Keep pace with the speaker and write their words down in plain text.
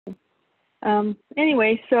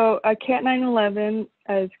Anyway, so CAT 911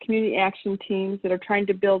 is community action teams that are trying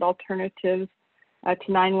to build alternatives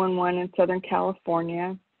to 911 in Southern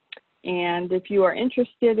California. And if you are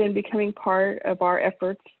interested in becoming part of our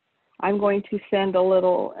efforts, I'm going to send a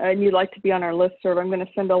little, and you'd like to be on our listserv, I'm going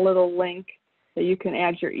to send a little link that you can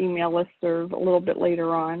add your email listserv a little bit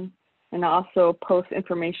later on, and also post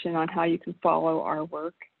information on how you can follow our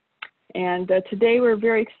work. And today we're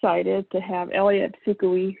very excited to have Elliott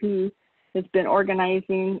Fukui, who has been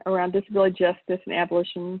organizing around disability justice and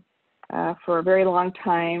abolition for a very long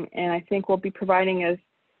time, and I think will be providing us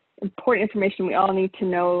important information we all need to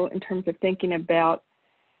know in terms of thinking about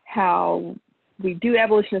how we do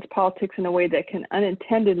abolitionist politics in a way that can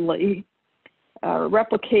unintendedly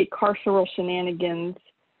replicate carceral shenanigans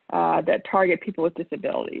that target people with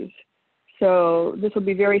disabilities. So this will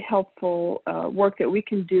be very helpful work that we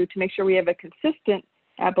can do to make sure we have a consistent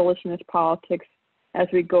abolitionist politics as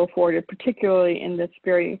we go forward, particularly in this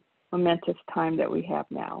very momentous time that we have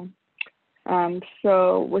now.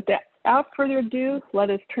 So without further ado, let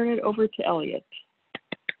us turn it over to Elliott.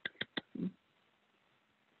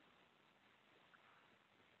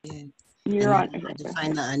 You're on. I had to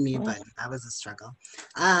find the unmute button. That was a struggle.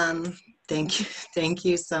 Thank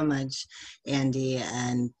you so much, Andy,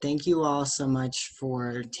 and thank you all so much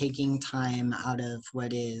for taking time out of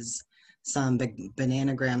what is some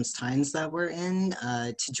bananagrams times that we're in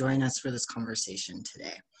to join us for this conversation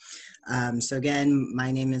today. So again,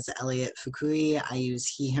 my name is Elliott Fukui. I use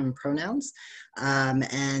he, him pronouns.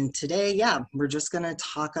 And today, we're just going to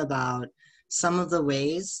talk about some of the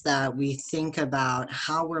ways that we think about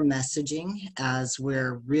how we're messaging as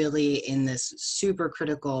we're really in this super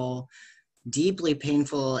critical, deeply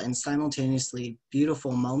painful, and simultaneously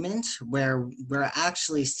beautiful moment where we're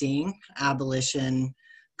actually seeing abolition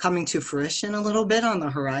coming to fruition a little bit on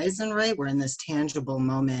the horizon, right? We're in this tangible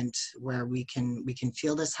moment where we can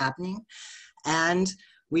feel this happening. And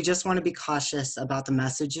we just want to be cautious about the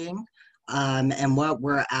messaging and what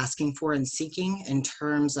we're asking for and seeking in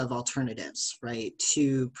terms of alternatives, right,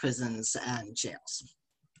 to prisons and jails.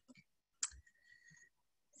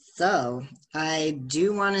 So I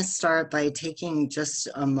do want to start by taking just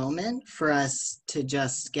a moment for us to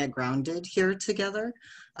just get grounded here together.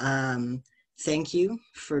 Thank you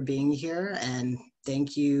for being here, and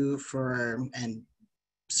thank you for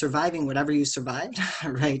surviving whatever you survived,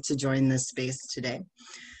 right, to join this space today.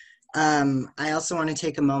 I also want to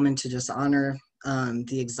take a moment to just honor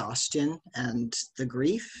the exhaustion and the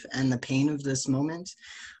grief and the pain of this moment,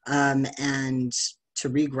 and to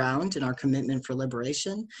reground in our commitment for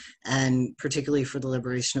liberation, and particularly for the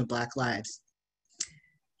liberation of Black lives,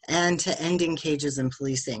 and to ending cages and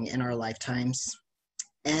policing in our lifetimes,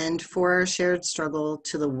 and for our shared struggle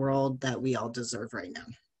to the world that we all deserve right now.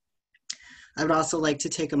 I would also like to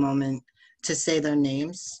take a moment to say their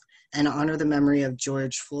names and honor the memory of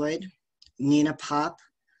George Floyd, Nina Pop,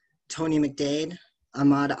 Tony McDade,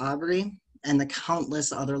 Ahmaud Arbery, and the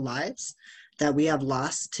countless other lives that we have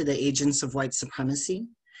lost to the agents of white supremacy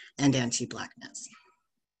and anti-Blackness.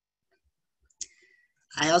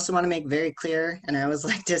 I also want to make very clear, and I always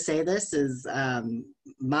like to say this, is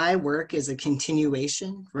my work is a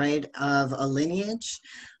continuation, right, of a lineage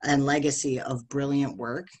and legacy of brilliant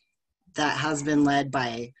work that has been led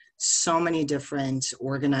by so many different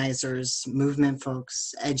organizers, movement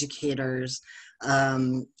folks, educators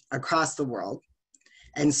across the world.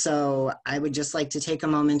 And so I would just like to take a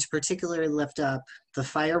moment to particularly lift up the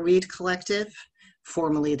Fireweed Collective,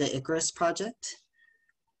 formerly the Icarus Project,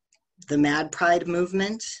 the Mad Pride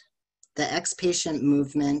Movement, the Ex-Patient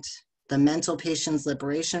Movement, the Mental Patients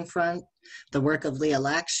Liberation Front, the work of Leah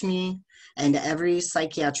Lakshmi, and every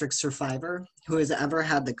psychiatric survivor who has ever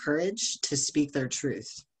had the courage to speak their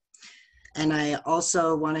truth. And I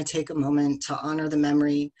also want to take a moment to honor the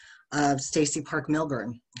memory of Stacey Park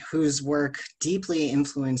Milburn, whose work deeply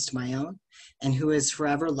influenced my own, and who is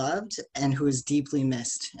forever loved and who is deeply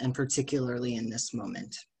missed, and particularly in this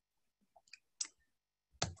moment.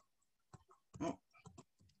 Oh,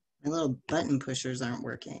 my little button pushers aren't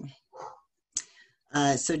working.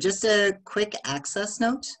 So just a quick access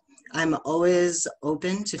note. I'm always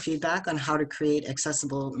open to feedback on how to create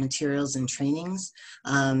accessible materials and trainings.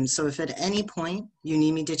 So if at any point you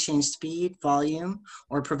need me to change speed, volume,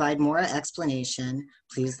 or provide more explanation,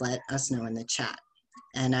 please let us know in the chat.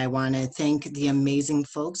 And I want to thank the amazing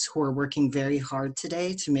folks who are working very hard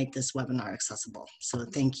today to make this webinar accessible. So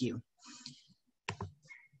thank you.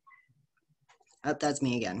 Oh, that's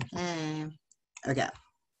me again. Hey. Okay.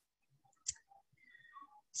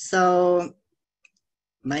 So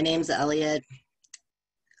my name's Elliott.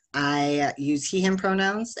 I use he, him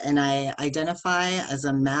pronouns, and I identify as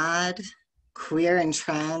a mad queer and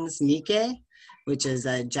trans Nikkei, which is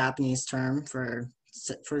a Japanese term for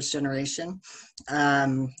first generation.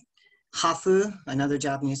 Hafu, another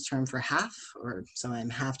Japanese term for half, or so I'm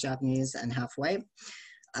half Japanese and half white.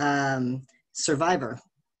 Survivor.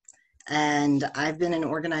 And I've been an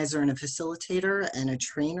organizer and a facilitator and a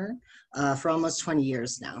trainer for almost 20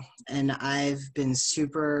 years now. And I've been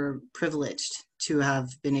super privileged to have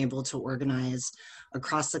been able to organize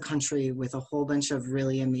across the country with a whole bunch of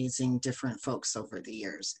really amazing different folks over the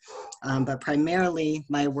years. But primarily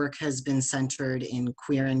my work has been centered in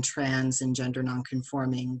queer and trans and gender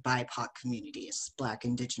nonconforming BIPOC communities, Black,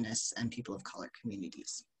 Indigenous, and people of color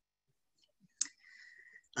communities.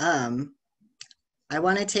 I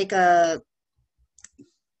want to take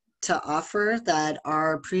to offer that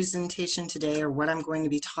our presentation today, or what I'm going to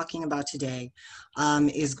be talking about today,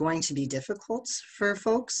 is going to be difficult for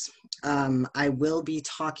folks. I will be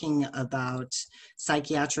talking about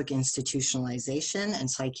psychiatric institutionalization and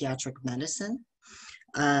psychiatric medicine.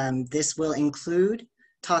 This will include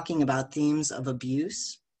talking about themes of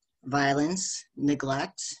abuse, violence,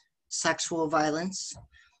 neglect, sexual violence,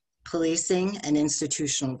 policing, and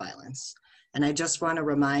institutional violence. And I just want to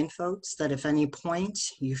remind folks that if at any point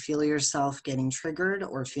you feel yourself getting triggered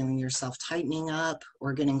or feeling yourself tightening up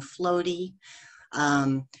or getting floaty,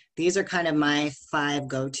 these are kind of my 5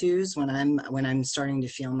 go-tos when I'm starting to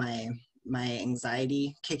feel my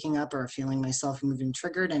anxiety kicking up or feeling myself moving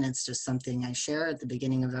triggered, and it's just something I share at the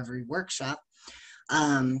beginning of every workshop.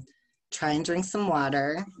 Try and drink some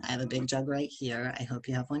water. I have a big jug right here. I hope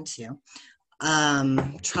you have one too.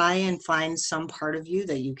 Try and find some part of you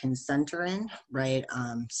that you can center in, right?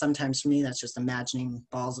 Sometimes for me, that's just imagining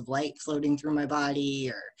balls of light floating through my body,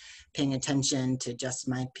 or paying attention to just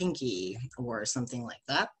my pinky or something like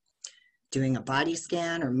that. Doing a body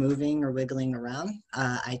scan or moving or wiggling around.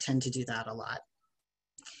 I tend to do that a lot.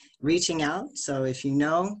 Reaching out. So if you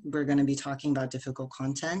know we're going to be talking about difficult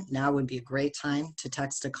content, now would be a great time to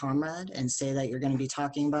text a comrade and say that you're going to be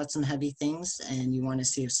talking about some heavy things and you want to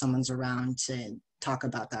see if someone's around to talk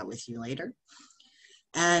about that with you later.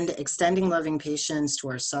 And extending loving patience to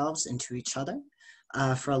ourselves and to each other.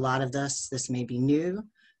 For a lot of us, this may be new.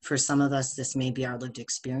 For some of us, this may be our lived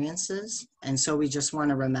experiences. And so we just want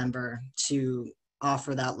to remember to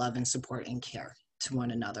offer that love and support and care to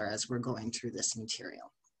one another as we're going through this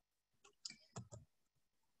material.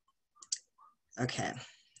 Okay,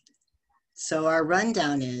 so our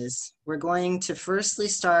rundown is we're going to firstly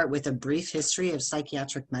start with a brief history of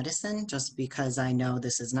psychiatric medicine, just because I know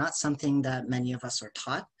this is not something that many of us are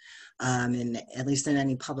taught, at least in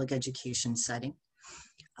any public education setting.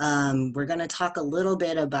 We're going to talk a little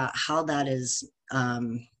bit about how that is,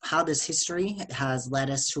 how this history has led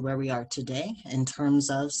us to where we are today in terms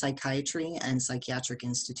of psychiatry and psychiatric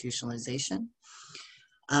institutionalization.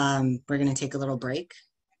 We're going to take a little break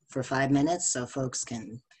for 5 minutes so folks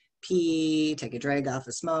can pee, take a drag off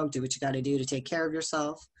of smoke, do what you got to do to take care of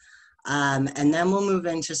yourself. And then we'll move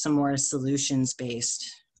into some more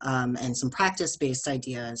solutions-based and some practice-based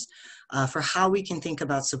ideas for how we can think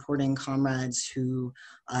about supporting comrades who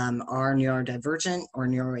are neurodivergent or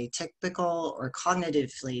neuroatypical or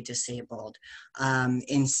cognitively disabled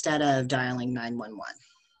instead of dialing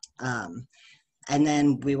 911. And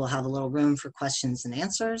then we will have a little room for questions and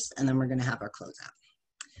answers, and then we're going to have our closeout.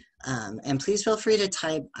 And please feel free to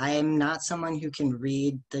type. I am not someone who can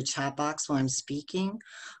read the chat box while I'm speaking,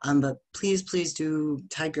 but please do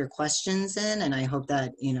type your questions in, and I hope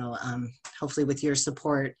that, you know, hopefully with your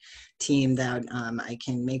support team that I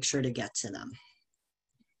can make sure to get to them.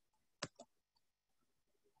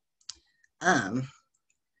 Oh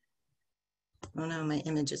no, my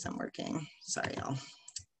image isn't working. Sorry, y'all.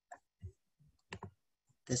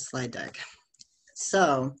 This slide deck.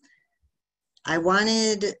 So I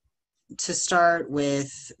wanted to start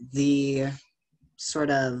with the sort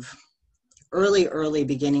of early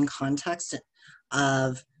beginning context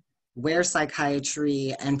of where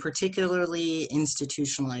psychiatry and particularly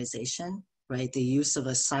institutionalization, right, the use of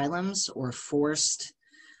asylums or forced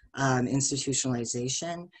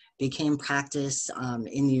institutionalization became practice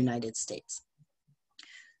in the United States.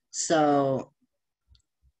 So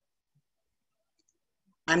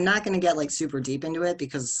I'm not going to get like super deep into it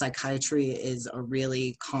because psychiatry is a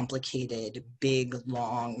really complicated, big,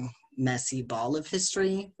 long, messy ball of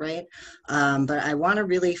history, right? But I want to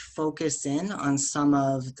really focus in on some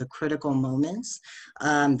of the critical moments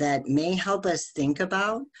that may help us think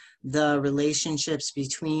about the relationships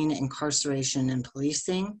between incarceration and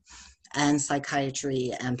policing and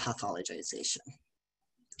psychiatry and pathologization.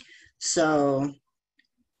 So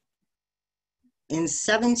in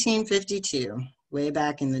 1752, way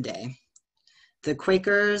back in the day, The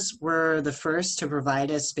Quakers were the first to provide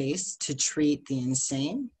a space to treat the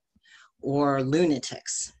insane or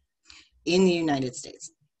lunatics in the United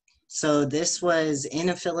States. So this was in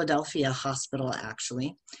a Philadelphia hospital,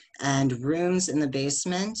 actually, and rooms in the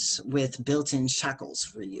basement with built-in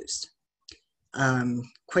shackles were used.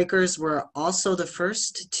 Quakers were also the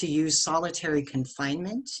first to use solitary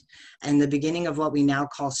confinement and the beginning of what we now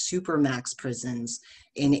call supermax prisons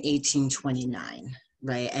in 1829,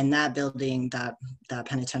 right? And that building, that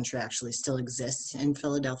penitentiary actually still exists in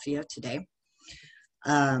Philadelphia today.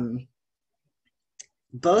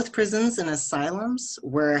 Both prisons and asylums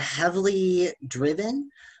were heavily driven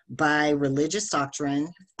by religious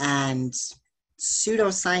doctrine and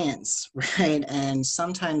pseudoscience, right? And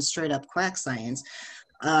sometimes straight up quack science,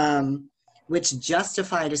 which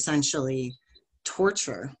justified essentially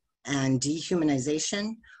torture and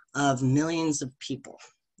dehumanization of millions of people,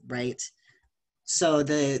 right? So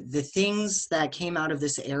the things that came out of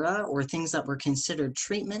this era, or things that were considered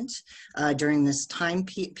treatment during this time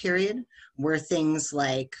period, were things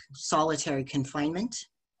like solitary confinement,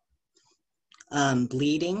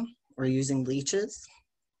 bleeding or using leeches,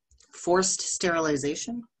 forced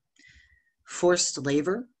sterilization, forced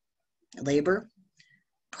labor,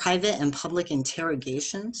 private and public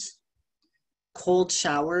interrogations, cold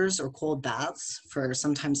showers or cold baths for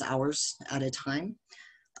sometimes hours at a time,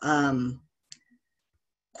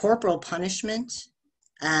 corporal punishment,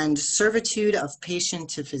 and servitude of patient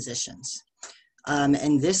to physicians.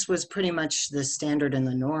 And this was pretty much the standard and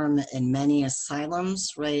the norm in many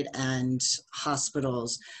asylums, right, and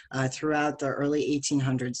hospitals throughout the early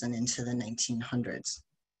 1800s and into the 1900s.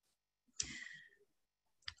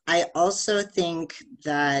 I also think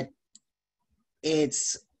that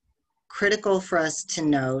it's critical for us to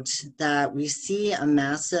note that we see a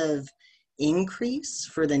massive increase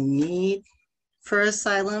for the need for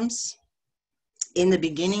asylums in the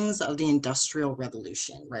beginnings of the Industrial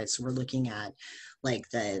Revolution, right? So we're looking at like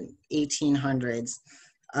the 1800s,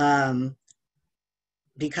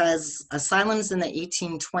 because asylums in the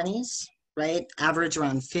 1820s, right, average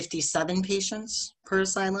around 57 patients per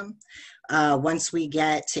asylum. Once we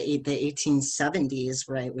get to the 1870s,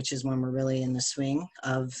 right, which is when we're really in the swing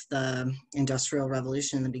of the Industrial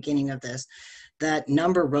Revolution, the beginning of this, that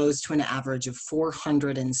number rose to an average of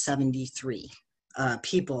 473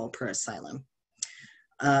 people per asylum.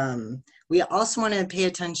 We also want to pay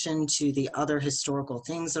attention to the other historical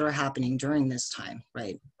things that are happening during this time,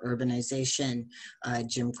 right? Urbanization,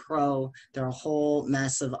 Jim Crow, there are a whole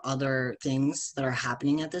mess of other things that are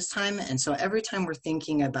happening at this time. And so every time we're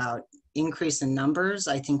thinking about increase in numbers,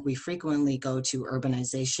 I think we frequently go to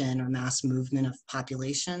urbanization or mass movement of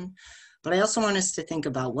population. But I also want us to think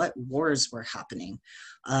about what wars were happening.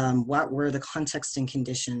 What were the context and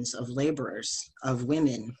conditions of laborers, of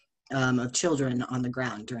women, of children on the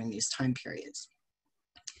ground during these time periods.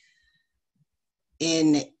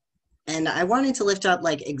 And I wanted to lift up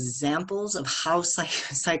like examples of how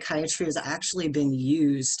psychiatry has actually been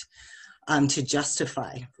used to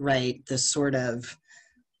justify, right, the sort of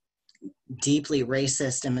deeply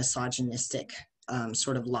racist and misogynistic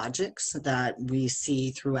sort of logics that we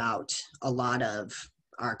see throughout a lot of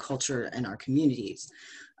our culture and our communities.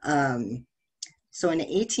 So in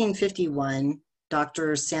 1851,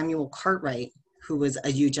 Dr. Samuel Cartwright, who was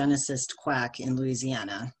a eugenicist quack in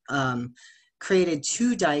Louisiana, created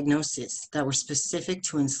two diagnoses that were specific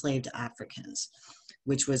to enslaved Africans,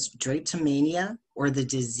 which was drapetomania, or the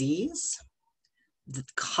disease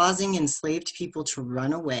causing enslaved people to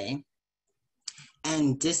run away,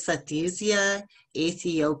 and dysesthesia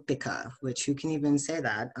aethiopica, which who can even say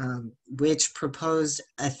that, which proposed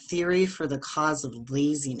a theory for the cause of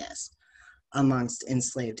laziness amongst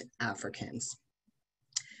enslaved Africans.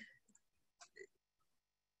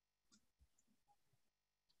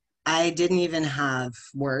 I didn't even have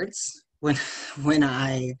words when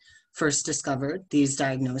I first discovered these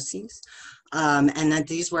diagnoses, and that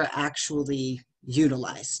these were actually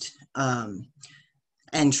utilized.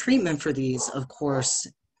 And treatment for these, of course,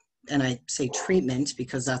 and I say treatment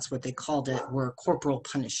because that's what they called it, were corporal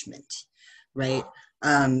punishment, right?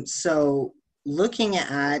 So looking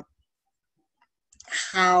at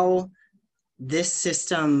how this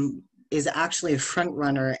system is actually a front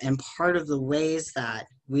runner and part of the ways that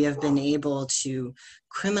we have been able to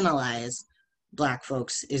criminalize Black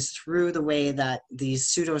folks is through the way that these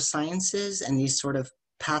pseudosciences and these sort of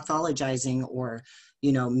pathologizing or,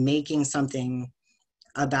 you know, making something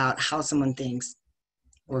about how someone thinks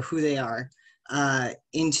or who they are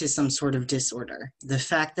into some sort of disorder. The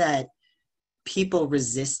fact that people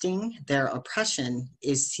resisting their oppression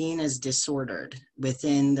is seen as disordered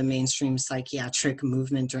within the mainstream psychiatric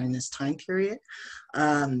movement during this time period,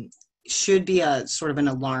 should be a sort of an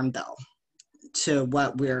alarm bell to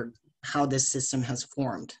how this system has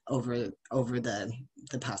formed over the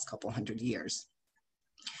past couple hundred years.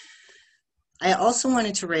 I also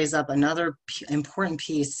wanted to raise up another important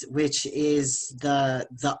piece, which is the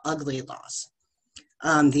ugly laws.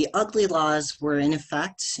 The ugly laws were in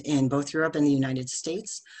effect in both Europe and the United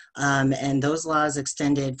States, and those laws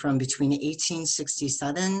extended from between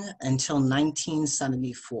 1867 until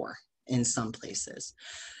 1974 in some places.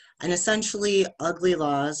 And essentially, ugly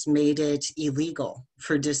laws made it illegal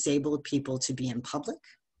for disabled people to be in public.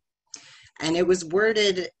 And it was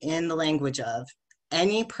worded in the language of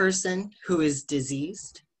any person who is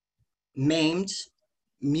diseased, maimed,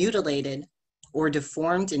 mutilated, or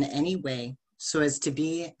deformed in any way so as to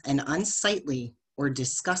be an unsightly or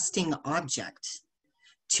disgusting object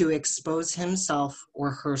to expose himself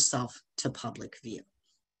or herself to public view.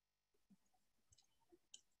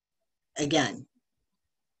 Again,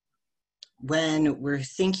 when we're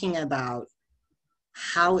thinking about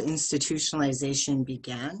how institutionalization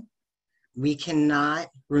began, we cannot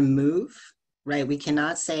remove, right? We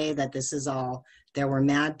cannot say that this is all, there were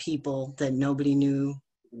mad people that nobody knew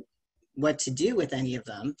what to do with any of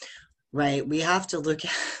them, right? We have to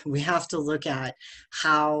look at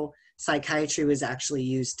how psychiatry was actually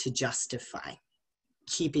used to justify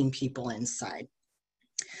keeping people inside.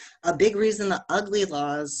 A big reason the ugly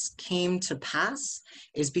laws came to pass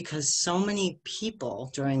is because so many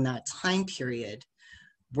people during that time period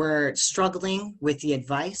were struggling with the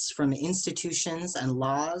advice from institutions and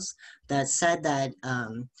laws that said that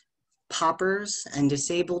paupers and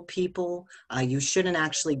disabled people, you shouldn't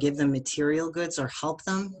actually give them material goods or help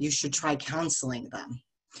them. You should try counseling them.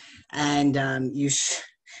 And you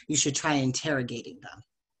should try interrogating them.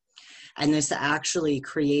 And this actually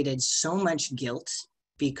created so much guilt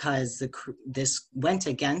because this went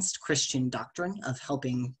against Christian doctrine of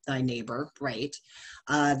helping thy neighbor, right?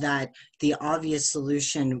 That the obvious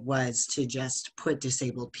solution was to just put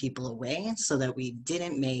disabled people away so that we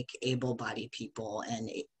didn't make able-bodied people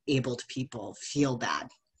and abled people feel bad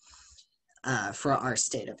for our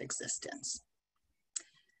state of existence.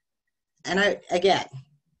 And again,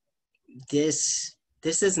 this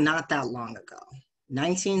is not that long ago.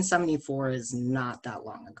 1974 is not that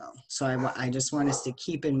long ago. So I just want us to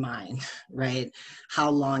keep in mind, right, how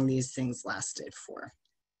long these things lasted for.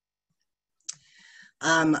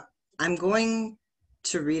 I'm going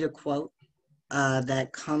to read a quote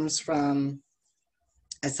that comes from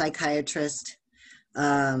a psychiatrist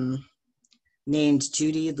named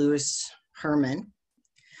Judy Lewis Herman,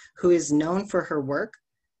 who is known for her work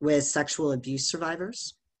with sexual abuse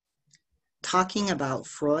survivors, talking about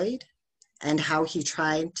Freud and how he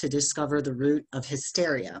tried to discover the root of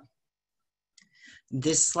hysteria.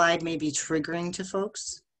 This slide may be triggering to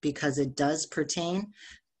folks because it does pertain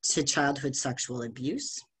to childhood sexual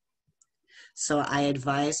abuse. So I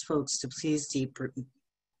advise folks to please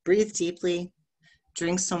breathe deeply,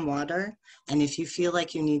 drink some water, and if you feel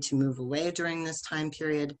like you need to move away during this time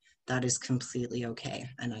period, that is completely okay,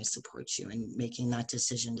 and I support you in making that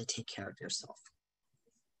decision to take care of yourself.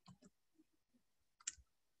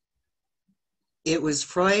 It was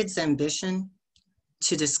Freud's ambition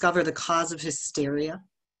to discover the cause of hysteria,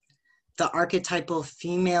 the archetypal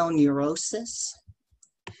female neurosis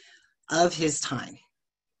of his time.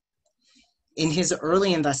 In his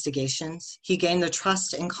early investigations, he gained the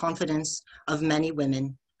trust and confidence of many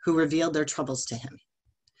women who revealed their troubles to him.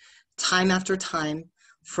 Time after time,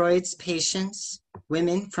 Freud's patients,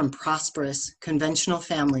 women from prosperous, conventional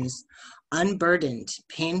families, unburdened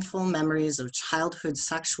painful memories of childhood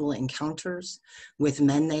sexual encounters with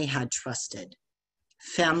men they had trusted,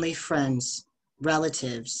 family friends,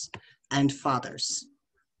 relatives, and fathers.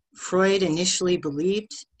 Freud initially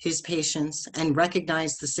believed his patients and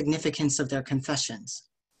recognized the significance of their confessions.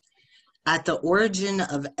 At the origin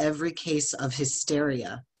of every case of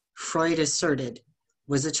hysteria, Freud asserted,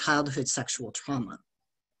 was a childhood sexual trauma.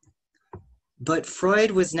 But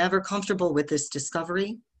Freud was never comfortable with this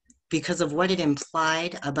discovery because of what it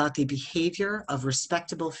implied about the behavior of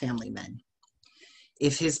respectable family men.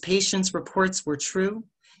 If his patients' reports were true,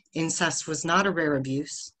 incest was not a rare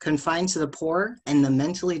abuse confined to the poor and the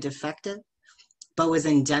mentally defective, but was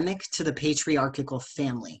endemic to the patriarchal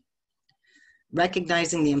family.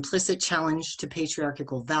 Recognizing the implicit challenge to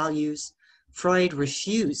patriarchal values, Freud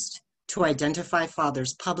refused to identify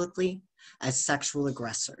fathers publicly as sexual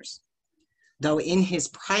aggressors. Though in his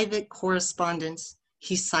private correspondence,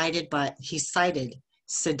 he cited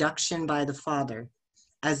seduction by the father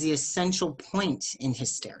as the essential point in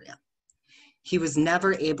hysteria. He was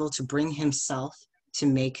never able to bring himself to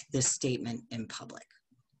make this statement in public.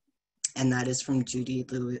 And that is from Judy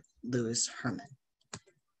Lewis Herman.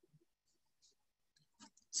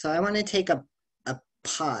 So I want to take a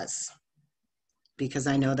pause, because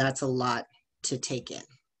I know that's a lot to take in.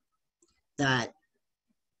 That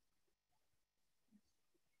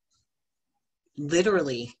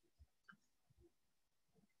literally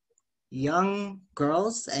young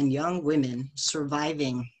girls and young women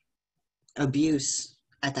surviving abuse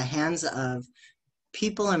at the hands of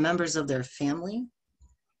people and members of their family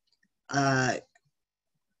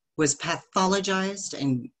was pathologized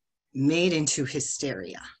and made into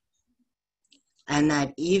hysteria. And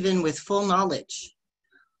that even with full knowledge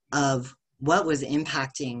of what was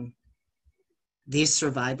impacting these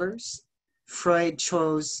survivors, Freud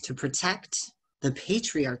chose to protect the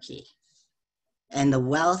patriarchy and the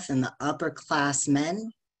wealth and the upper class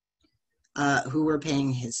men who were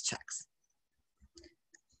paying his checks.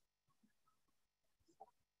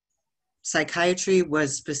 Psychiatry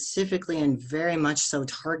was specifically and very much so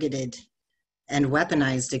targeted and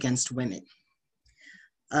weaponized against women,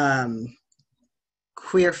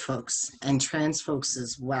 queer folks and trans folks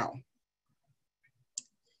as well.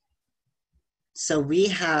 So we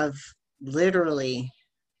have literally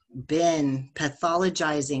been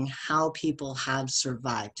pathologizing how people have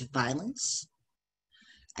survived violence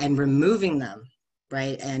and removing them,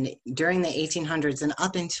 right? And during the 1800s and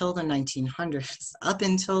up until the 1900s, up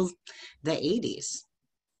until the 80s,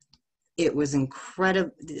 it was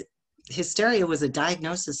incredible. Hysteria was a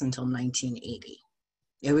diagnosis until 1980.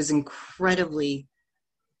 It was incredibly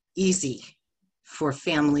easy for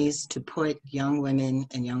families to put young women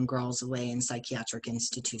and young girls away in psychiatric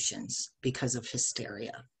institutions because of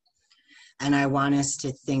hysteria. And I want us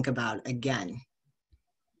to think about, again,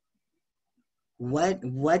 what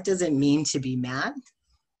does it mean to be mad?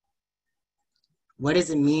 What does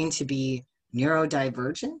it mean to be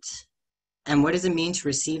neurodivergent? And what does it mean to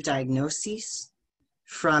receive diagnoses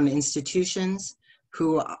from institutions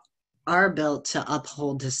who are built to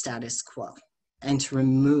uphold the status quo and to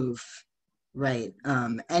remove, right,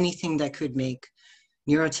 anything that could make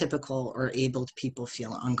neurotypical or abled people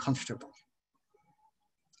feel uncomfortable?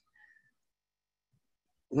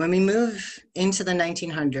 When we move into the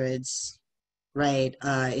 1900s, right,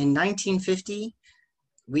 in 1950,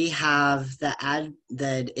 we have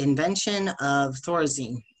the invention of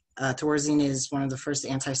Thorazine. Thorazine is one of the first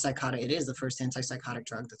antipsychotic, it is the first antipsychotic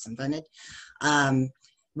drug that's invented,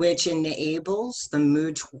 which enables the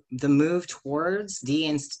move towards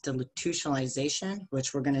deinstitutionalization,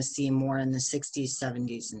 which we're going to see more in the 60s,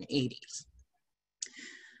 70s, and 80s.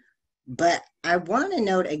 But I want to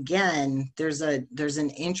note again, there's an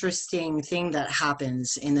interesting thing that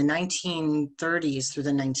happens in the 1930s through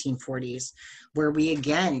the 1940s, where we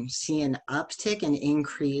again see an uptick and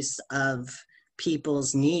increase of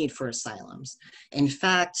people's need for asylums. In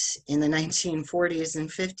fact, in the 1940s and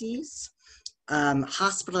 50s,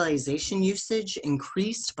 hospitalization usage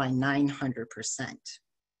increased by 900%.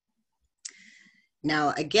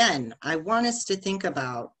 Now, again, I want us to think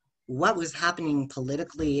about what was happening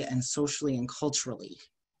politically and socially and culturally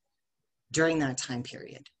during that time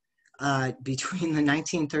period, between the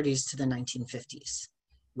 1930s to the 1950s,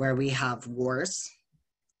 where we have wars,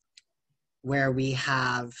 where we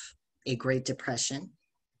have a Great Depression,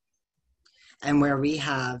 and where we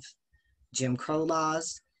have Jim Crow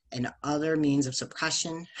laws and other means of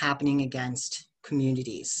suppression happening against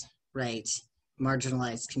communities, right?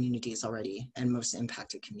 Marginalized communities already and most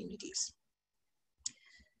impacted communities.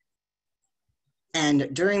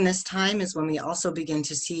 And during this time is when we also begin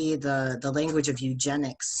to see the language of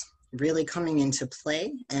eugenics really coming into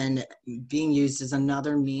play and being used as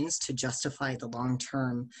another means to justify the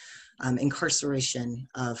long-term incarceration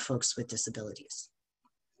of folks with disabilities.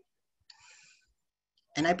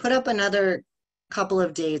 And I put up another couple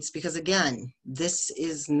of dates because, again, this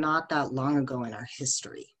is not that long ago in our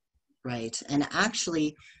history, right? And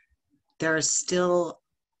actually, there are still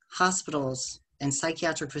hospitals and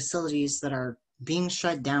psychiatric facilities that are being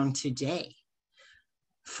shut down today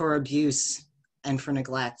for abuse and for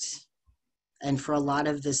neglect and for a lot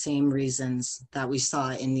of the same reasons that we saw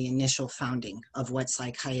in the initial founding of what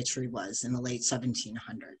psychiatry was in the late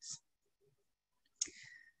 1700s.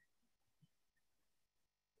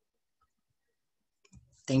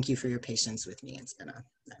 Thank you for your patience with me. It's been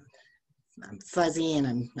I'm fuzzy and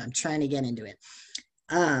I'm trying to get into it.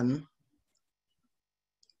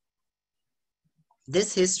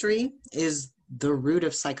 This history is the root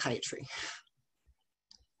of psychiatry.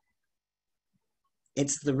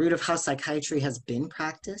 It's the root of how psychiatry has been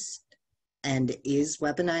practiced and is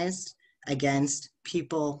weaponized against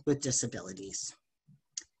people with disabilities.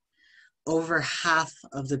 Over half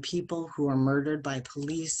of the people who are murdered by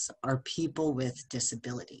police are people with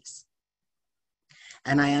disabilities.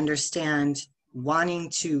 And I understand wanting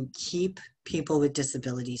to keep people with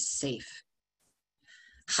disabilities safe.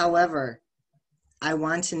 However, I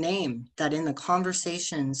want to name that in the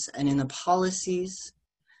conversations and in the policies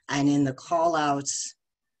and in the call outs,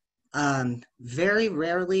 very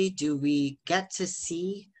rarely do we get to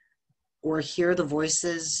see or hear the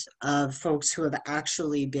voices of folks who have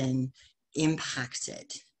actually been impacted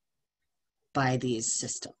by these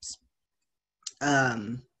systems.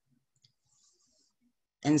 And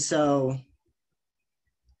so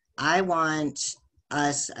I want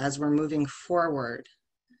us, as we're moving forward,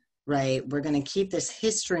 right, we're going to keep this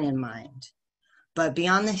history in mind. But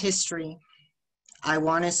beyond the history, I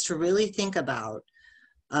want us to really think about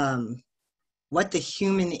what the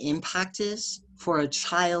human impact is for a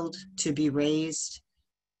child to be raised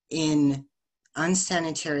in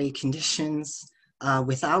unsanitary conditions,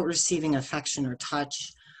 without receiving affection or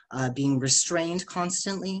touch, being restrained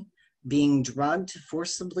constantly, being drugged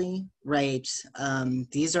forcibly, right?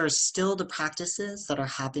 These are still the practices that are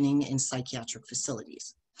happening in psychiatric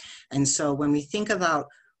facilities. And so when we think about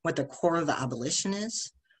what the core of abolition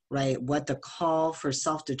is, right, what the call for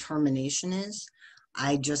self-determination is,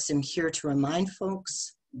 I just am here to remind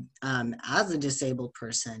folks, as a disabled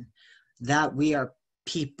person, that we are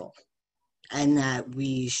people and that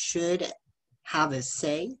we should have a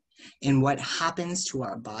say in what happens to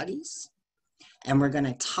our bodies. And we're going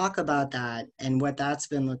to talk about that and what that's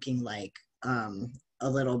been looking like a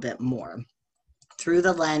little bit more through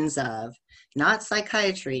the lens of not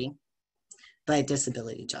psychiatry, but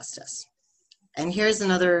disability justice. And here's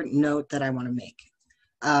another note that I want to make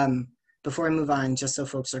before I move on, just so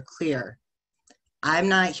folks are clear. I'm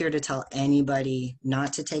not here to tell anybody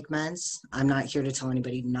not to take meds. I'm not here to tell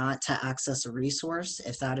anybody not to access a resource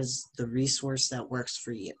if that is the resource that works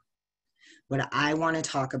for you. What I want to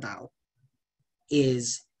talk about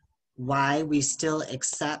is why we still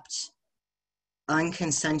accept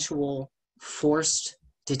unconsensual, forced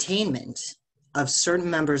detainment of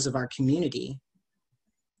certain members of our community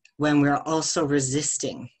when we're also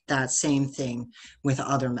resisting that same thing with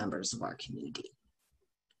other members of our community.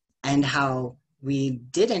 And how we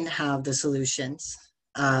didn't have the solutions.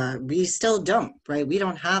 We still don't, right? We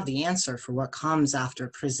don't have the answer for what comes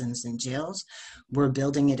after prisons and jails. We're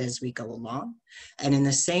building it as we go along. And in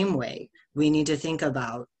the same way, we need to think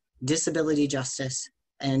about disability justice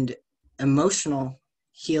and emotional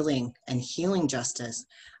healing and healing justice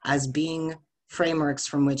as being frameworks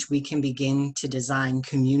from which we can begin to design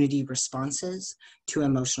community responses to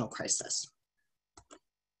emotional crisis.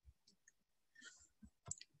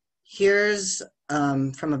 Here's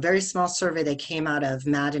from a very small survey that came out of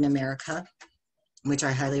MAD in America, which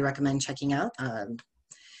I highly recommend checking out, and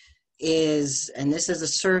this is a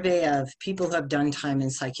survey of people who have done time in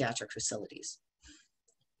psychiatric facilities.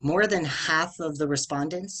 More than half of the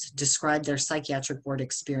respondents described their psychiatric ward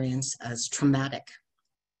experience as traumatic.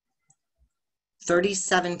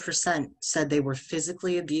 37% said they were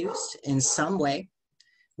physically abused in some way,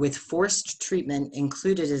 with forced treatment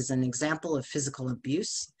included as an example of physical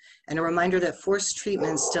abuse. And a reminder that forced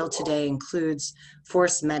treatment still today includes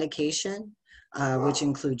forced medication, which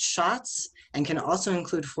includes shots, and can also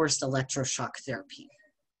include forced electroshock therapy.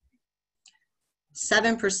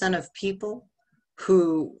 7% of people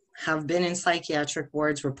who have been in psychiatric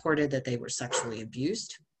wards reported that they were sexually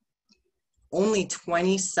abused. Only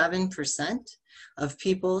 27% of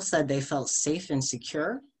people said they felt safe and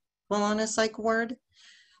secure while on a psych ward,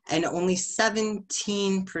 and only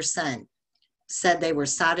 17% said they were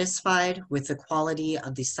satisfied with the quality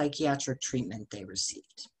of the psychiatric treatment they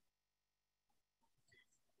received.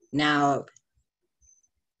 Now,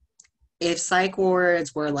 if psych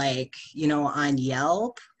wards were like, you know, on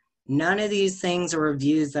Yelp, none of these things are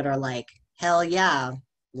reviews that are like, hell yeah,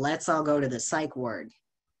 let's all go to the psych ward,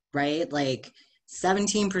 right? Like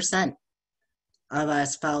 17% of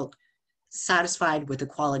us felt satisfied with the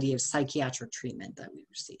quality of psychiatric treatment that we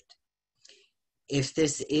received. If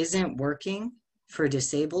this isn't working for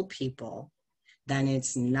disabled people, then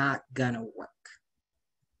it's not gonna work.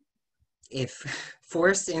 If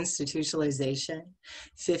forced institutionalization,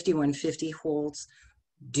 5150 holds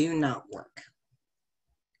do not work,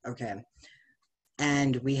 okay?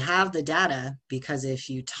 And we have the data because if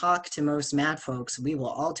you talk to most MAD folks, we will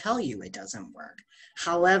all tell you it doesn't work.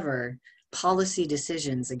 However, policy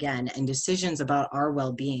decisions, again, and decisions about our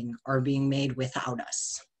well-being are being made without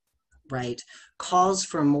us, right? Calls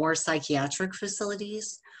for more psychiatric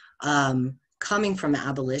facilities coming from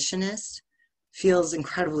abolitionists feels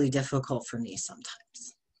incredibly difficult for me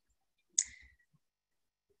sometimes.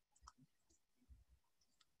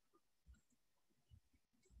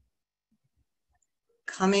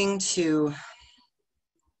 Coming to,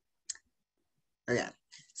 okay,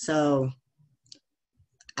 so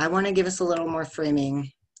I want to give us a little more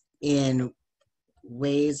framing in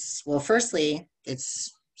ways. Well, firstly,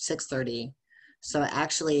 it's 6:30. So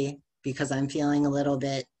actually, because I'm feeling a little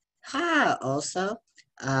bit, also,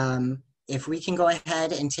 if we can go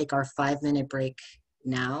ahead and take our 5-minute break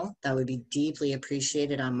now, that would be deeply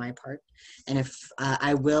appreciated on my part. And if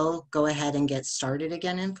I will go ahead and get started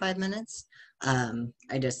again in 5 minutes,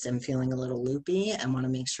 I just am feeling a little loopy and want to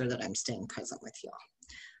make sure that I'm staying present with you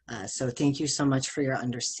all. So thank you so much for your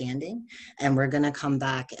understanding. And we're going to come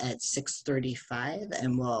back at 6:35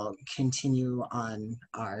 and we'll continue on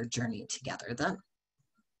our journey together then.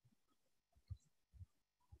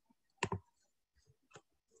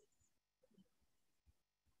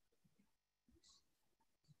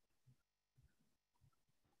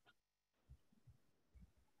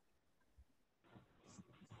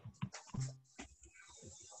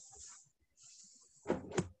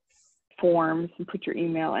 Forms and put your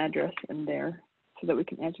email address in there so that we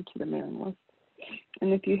can add you to the mailing list.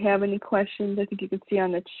 And if you have any questions, I think you can see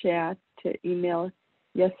on the chat to email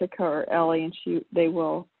Jessica or Ellie, and they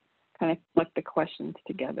will kind of collect the questions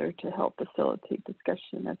together to help facilitate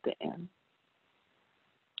discussion at the end.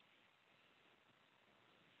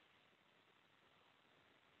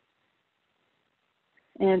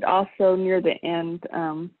 And also near the end,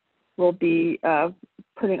 we'll be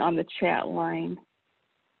putting on the chat line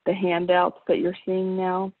the handouts that you're seeing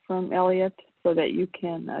now from Elliott so that you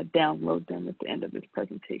can download them at the end of this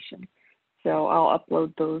presentation. So I'll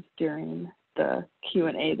upload those during the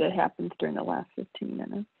Q&A that happens during the last 15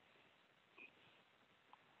 minutes.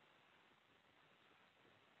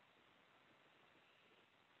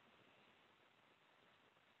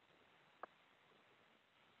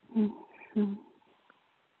 Mm-hmm.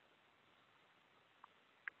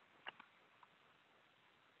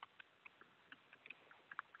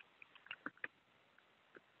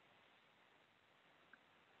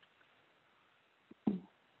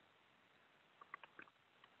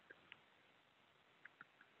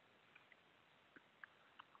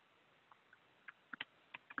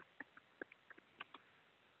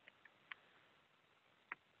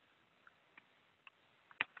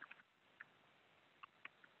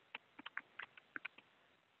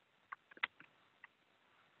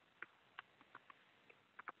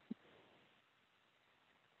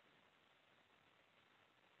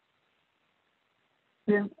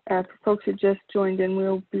 Yeah, for folks who just joined in,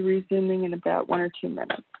 we'll be resuming in about 1 or 2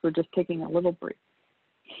 minutes. We're just taking a little break.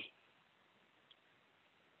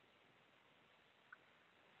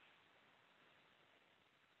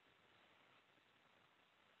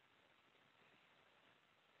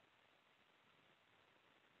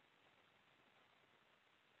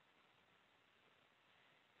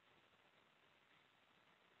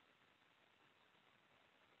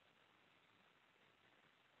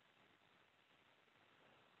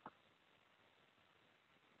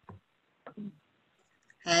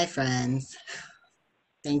 Hi, friends.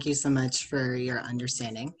 Thank you so much for your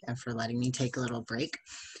understanding and for letting me take a little break.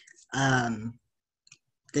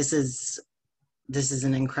 This is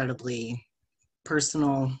an incredibly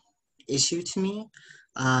personal issue to me.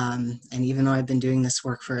 And even though I've been doing this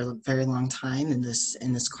work for a very long time in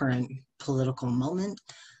this current political moment,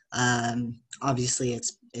 obviously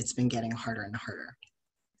it's been getting harder and harder.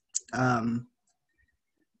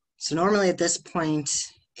 So normally at this point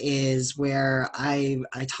is where I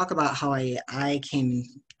talk about how I came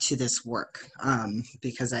to this work,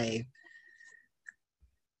 because I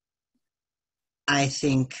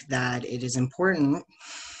think that it is important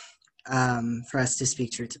for us to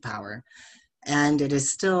speak truth to power. And it is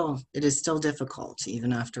still difficult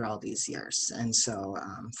even after all these years. And so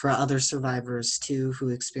for other survivors too who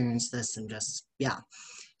experienced this, I'm just,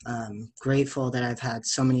 grateful that I've had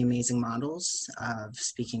so many amazing models of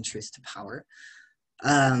speaking truth to power.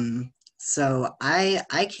 So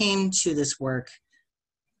I came to this work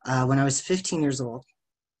when I was 15 years old,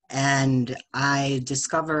 and I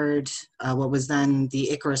discovered what was then the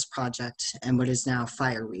Icarus Project and what is now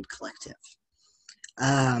Fireweed Collective.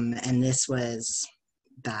 And this was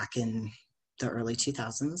back in the early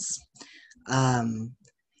 2000s. And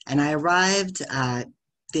I arrived at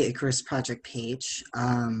the Icarus Project page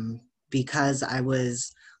because I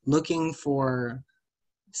was looking for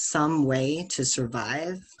some way to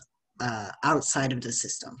survive outside of the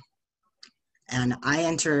system. And I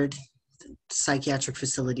entered psychiatric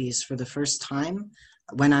facilities for the first time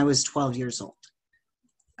when I was 12 years old.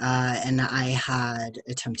 and I had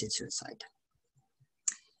attempted suicide.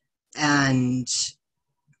 And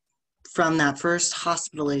from that first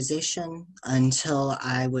hospitalization until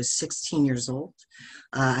I was 16 years old,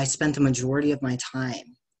 I spent the majority of my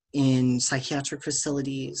time in psychiatric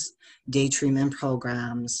facilities, day treatment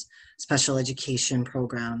programs, special education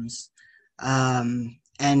programs. And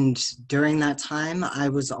during that time, I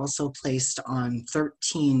was also placed on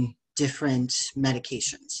 13 different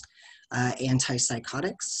medications,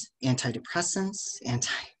 antipsychotics, antidepressants,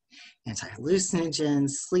 anti-hallucinogens,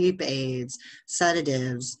 sleep aids,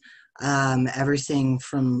 sedatives, everything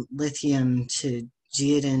from lithium to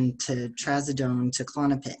Geodin to trazodone to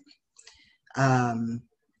Klonopin.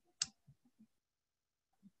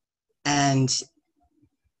 And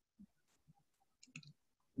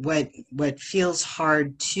what feels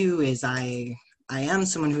hard too is I am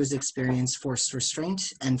someone who's experienced forced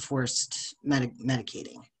restraint and forced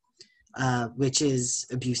medicating, which is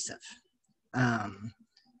abusive.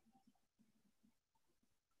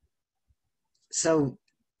 So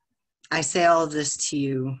I say all of this to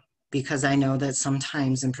you because I know that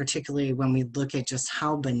sometimes, and particularly when we look at just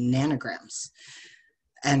how bananagrams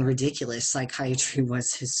and ridiculous psychiatry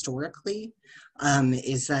was historically,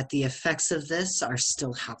 is that the effects of this are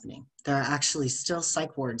still happening. There are actually still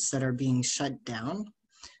psych wards that are being shut down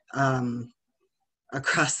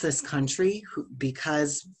across this country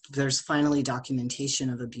because there's finally documentation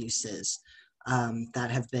of abuses that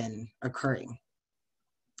have been occurring.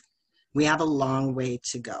 We have a long way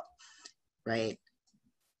to go, right?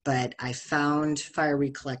 But I found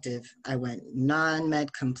Fireweed Collective. I went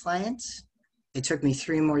non-med compliant. It took me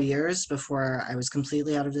 3 more years before I was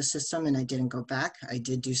completely out of the system, and I didn't go back. I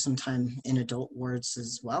did do some time in adult wards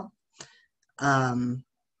as well. And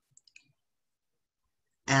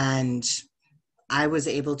I was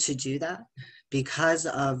able to do that because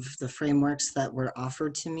of the frameworks that were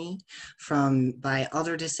offered to me by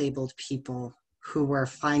other disabled people who were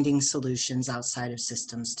finding solutions outside of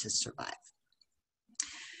systems to survive.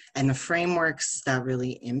 And the frameworks that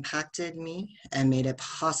really impacted me and made it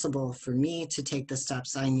possible for me to take the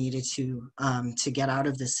steps I needed to get out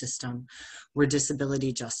of the system were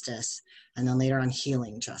disability justice, and then later on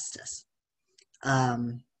healing justice.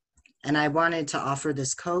 And I wanted to offer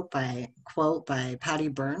this quote by Patty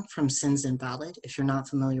Byrne from Sins Invalid. If you're not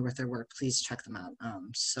familiar with their work, please check them out.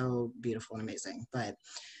 So beautiful and amazing. But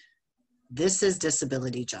this is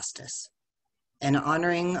disability justice, an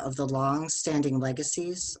honoring of the long-standing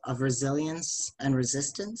legacies of resilience and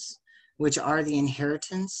resistance, which are the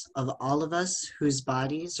inheritance of all of us whose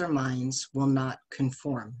bodies or minds will not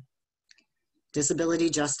conform. Disability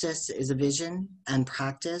justice is a vision and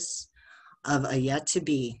practice of a yet to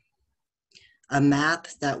be, a map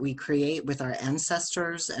that we create with our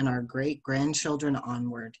ancestors and our great-grandchildren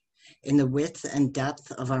onward, in the width and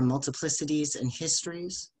depth of our multiplicities and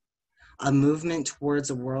histories, a movement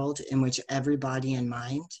towards a world in which every body and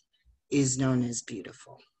mind is known as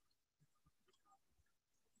beautiful.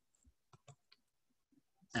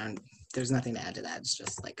 And there's nothing to add to that, it's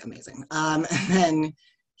just like amazing. And then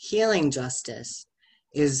healing justice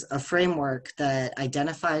is a framework that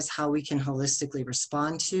identifies how we can holistically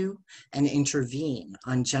respond to and intervene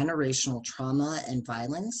on generational trauma and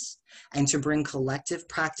violence, and to bring collective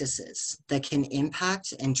practices that can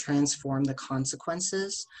impact and transform the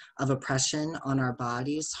consequences of oppression on our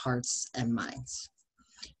bodies, hearts, and minds.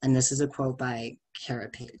 And this is a quote by Kara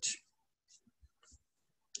Page.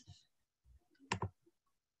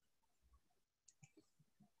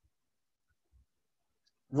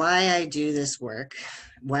 Why I do this work,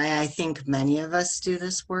 why I think many of us do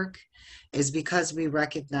this work, is because we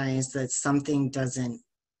recognize that something doesn't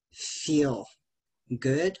feel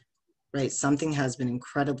good, right? Something has been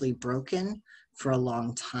incredibly broken for a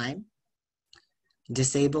long time.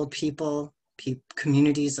 Disabled people,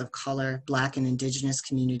 communities of color, Black and Indigenous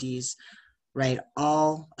communities, right,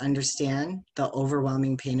 all understand the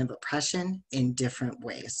overwhelming pain of oppression in different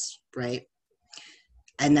ways, right?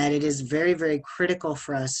 And that it is very, very critical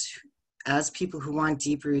for us as people who want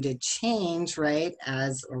deep-rooted change, right,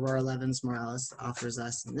 as Aurora Levins-Morales offers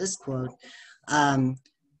us in this quote,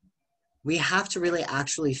 we have to really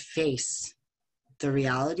actually face the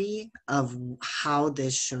reality of how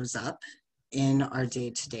this shows up in our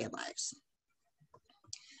day-to-day lives.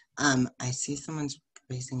 I see someone's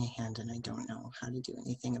raising a hand and I don't know how to do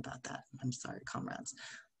anything about that. I'm sorry, comrades.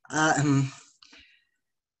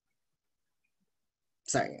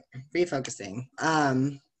 Sorry, refocusing.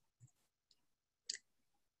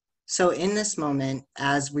 So in this moment,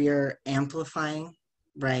 as we are amplifying,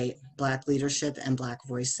 right, Black leadership and Black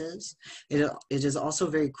voices, it is also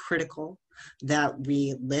very critical that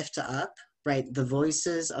we lift up right? The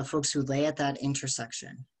voices of folks who lay at that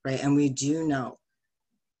intersection, right? And we do know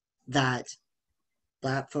that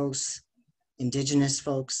Black folks, Indigenous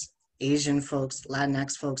folks, Asian folks,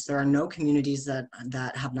 Latinx folks, there are no communities that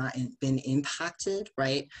have not been impacted,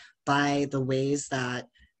 right, by the ways that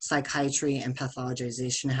psychiatry and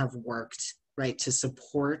pathologization have worked, right, to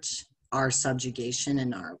support our subjugation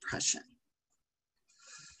and our oppression.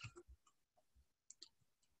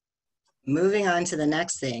 Moving on to the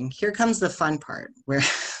next thing, here comes the fun part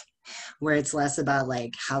where it's less about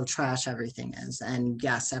like how trash everything is. And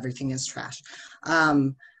yes, everything is trash.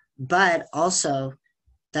 But also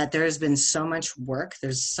that there has been so much work,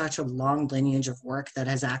 there's such a long lineage of work that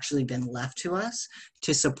has actually been left to us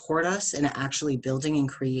to support us in actually building and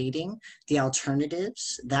creating the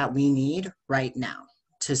alternatives that we need right now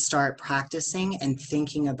to start practicing and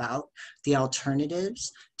thinking about the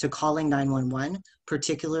alternatives to calling 911,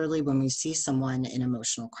 particularly when we see someone in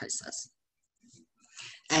emotional crisis.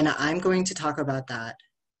 And I'm going to talk about that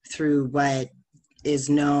through what is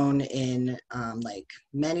known in like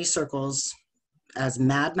many circles as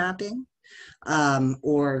MAD mapping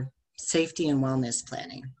or safety and wellness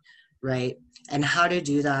planning, right? And how to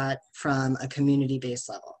do that from a community-based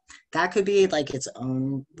level. That could be like its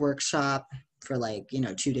own workshop for like,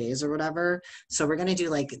 2 days or whatever. So we're gonna do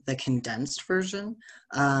like the condensed version.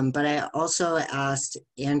 But I also asked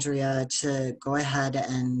Andrea to go ahead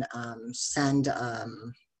and send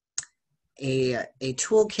a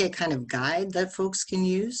toolkit kind of guide that folks can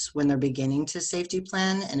use when they're beginning to safety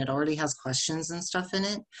plan, and it already has questions and stuff in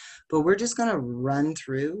it. But we're just gonna run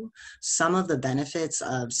through some of the benefits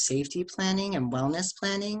of safety planning and wellness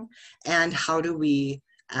planning, and how do we,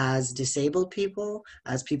 as disabled people,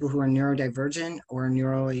 as people who are neurodivergent or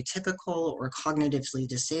neuroatypical or cognitively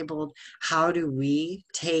disabled, how do we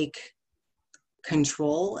take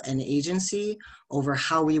control and agency over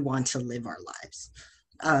how we want to live our lives?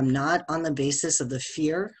 Not on the basis of the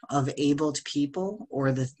fear of abled people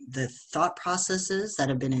or the thought processes that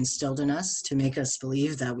have been instilled in us to make us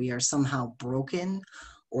believe that we are somehow broken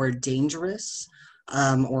or dangerous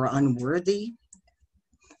or unworthy.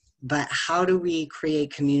 But how do we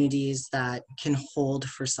create communities that can hold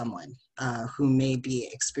for someone who may be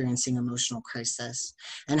experiencing emotional crisis?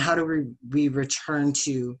 And how do we return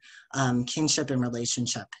to kinship and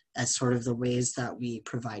relationship as sort of the ways that we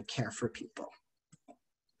provide care for people?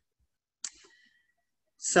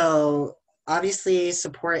 So obviously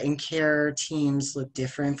support and care teams look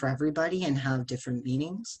different for everybody and have different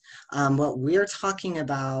meanings. What we're talking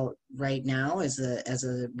about right now is as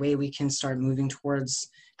a way we can start moving towards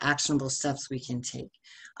actionable steps we can take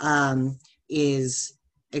is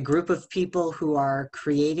a group of people who are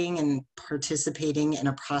creating and participating in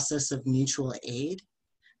a process of mutual aid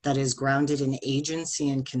that is grounded in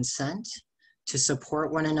agency and consent to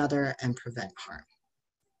support one another and prevent harm.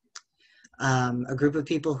 A group of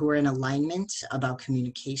people who are in alignment about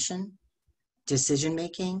communication,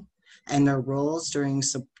 decision-making, and their roles during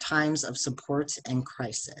times of support and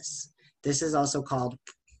crisis. This is also called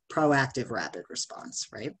proactive rapid response,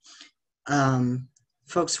 right?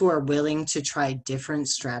 Folks who are willing to try different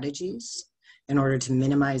strategies in order to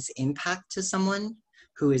minimize impact to someone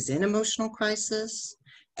who is in emotional crisis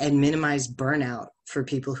and minimize burnout for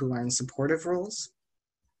people who are in supportive roles,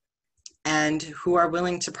 and who are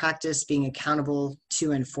willing to practice being accountable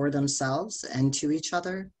to and for themselves and to each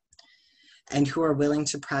other, and who are willing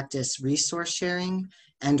to practice resource sharing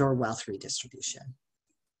and or wealth redistribution.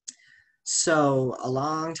 So a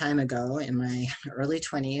long time ago in my early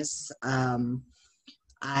 20s,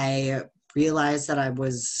 I realized that I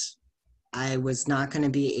was not going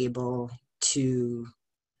to be able to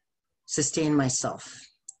sustain myself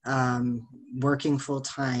working full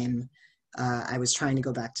time. I was trying to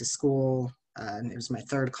go back to school. It was my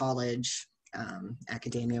third college.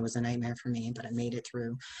 Academia was a nightmare for me, but I made it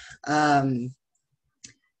through.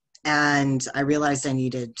 And I realized I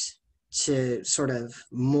needed to sort of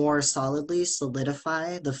more solidly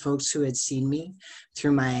solidify the folks who had seen me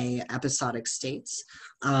through my episodic states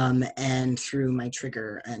and through my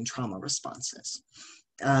trigger and trauma responses.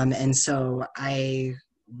 And so I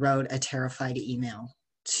wrote a terrified email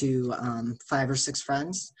to 5 or 6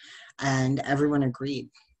 friends, and everyone agreed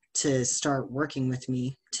to start working with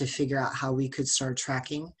me to figure out how we could start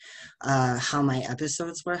tracking how my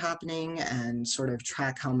episodes were happening and sort of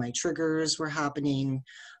track how my triggers were happening,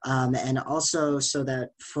 and also so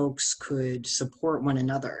that folks could support one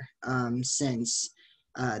another, since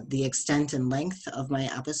the extent and length of my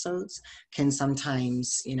episodes can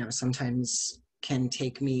sometimes can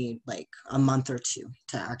take me like a month or 2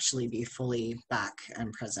 to actually be fully back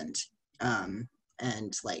and present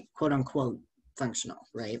and like quote unquote functional,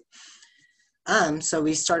 right? So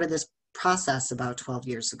we started this process about 12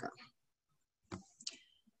 years ago.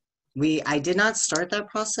 I did not start that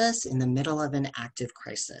process in the middle of an active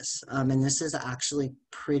crisis. And this is actually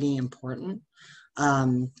pretty important.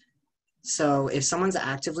 So if someone's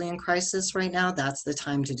actively in crisis right now, that's the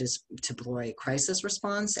time to just deploy crisis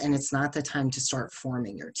response, and it's not the time to start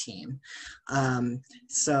forming your team.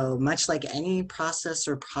 So much like any process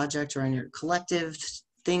or project or any collective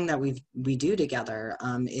thing that we do together,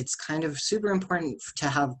 it's kind of super important to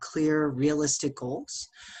have clear, realistic goals,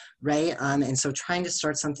 right? And so trying to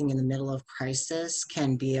start something in the middle of crisis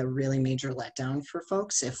can be a really major letdown for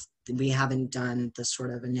folks if we haven't done the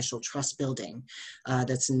sort of initial trust building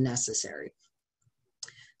that's necessary.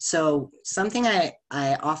 So something I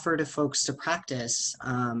offer to folks to practice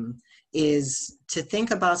is to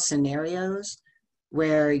think about scenarios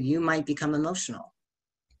where you might become emotional.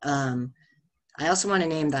 I also want to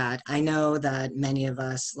name that. I know that many of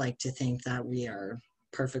us like to think that we are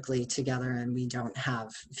perfectly together and we don't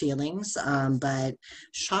have feelings, but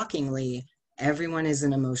shockingly, everyone is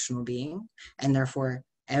an emotional being, and therefore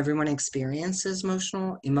everyone experiences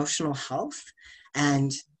emotional health.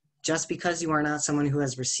 And just because you are not someone who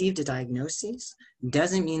has received a diagnosis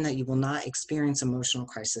doesn't mean that you will not experience emotional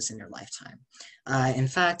crisis in your lifetime. In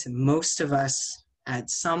fact, most of us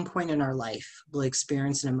at some point in our life will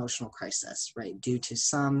experience an emotional crisis, right, due to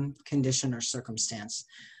some condition or circumstance.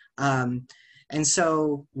 And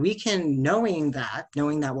so we can, knowing that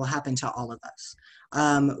will happen to all of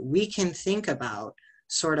us, we can think about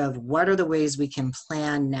sort of what are the ways we can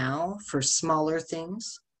plan now for smaller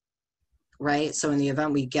things, right? So in the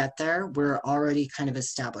event we get there, we're already kind of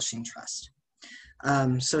establishing trust.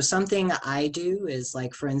 So something I do is,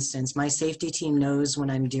 like, for instance, my safety team knows when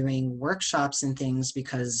I'm doing workshops and things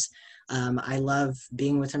because I love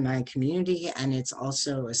being within my community, and it's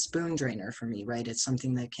also a spoon drainer for me, right? It's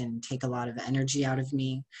something that can take a lot of energy out of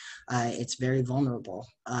me. It's very vulnerable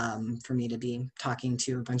for me to be talking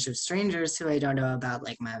to a bunch of strangers who I don't know about,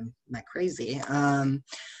 like my crazy.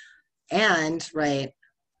 And right,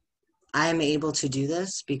 I'm able to do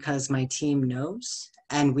this because my team knows,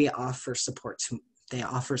 and they offer support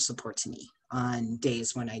to me on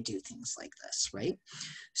days when I do things like this, right?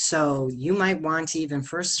 So you might want to even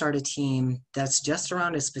first start a team that's just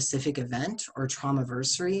around a specific event or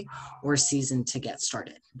traumaversary or season to get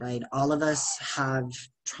started, right? All of us have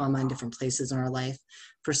trauma in different places in our life.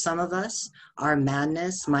 For some of us, our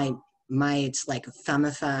madness might like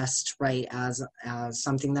FemiFest, right, as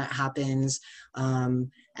something that happens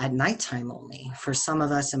at nighttime only. For some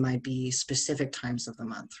of us, it might be specific times of the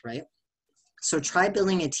month, right? So try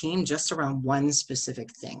building a team just around one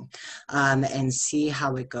specific thing and see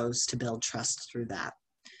how it goes to build trust through that.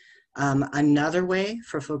 Another way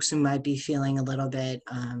for folks who might be feeling a little bit,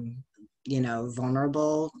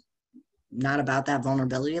 vulnerable, not about that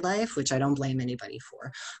vulnerability life, which I don't blame anybody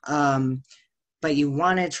for, but you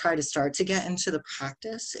want to try to start to get into the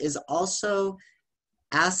practice, is also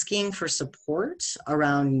asking for support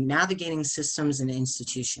around navigating systems and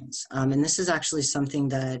institutions. And this is actually something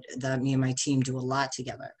that me and my team do a lot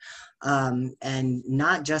together, and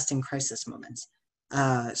not just in crisis moments.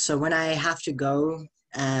 So when I have to go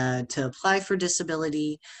to apply for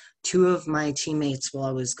disability, two of my teammates will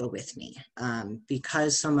always go with me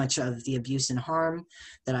because so much of the abuse and harm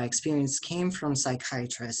that I experienced came from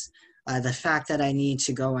psychiatrists. The fact that I need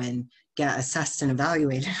to go and get assessed and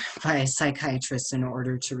evaluated by a psychiatrist in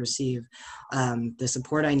order to receive the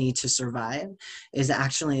support I need to survive is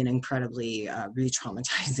actually an incredibly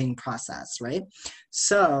re-traumatizing process, right?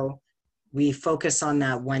 So we focus on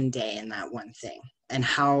that one day and that one thing, and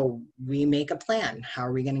how we make a plan. How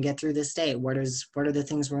are we going to get through this day? What are the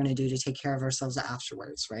things we're going to do to take care of ourselves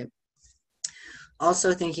afterwards, right?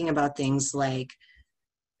 Also thinking about things like,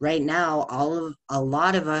 right now, a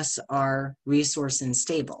lot of us are resource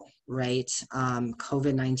unstable, right?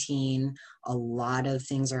 COVID-19, a lot of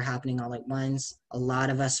things are happening all at once. A lot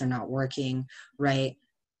of us are not working, right?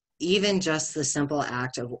 Even just the simple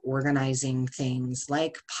act of organizing things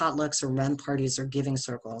like potlucks or rent parties or giving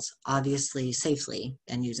circles, obviously safely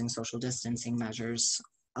and using social distancing measures,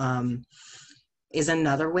 is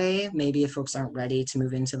another way, maybe if folks aren't ready to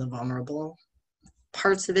move into the vulnerable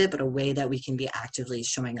parts of it, but a way that we can be actively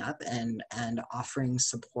showing up and offering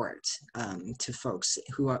support to folks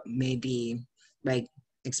who may be, right,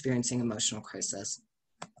 experiencing emotional crisis.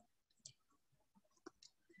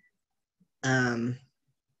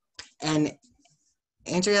 And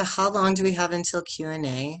Andrea, how long do we have until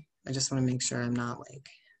Q&A? I just want to make sure I'm not like.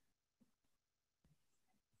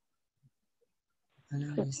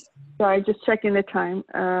 Sorry, just checking the time.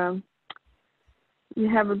 You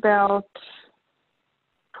have about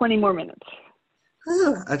 20 more minutes.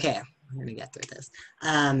 Whew, okay, we're gonna get through this.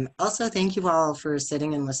 Also, thank you all for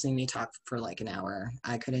sitting and listening to me talk for like an hour.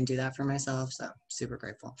 I couldn't do that for myself, so super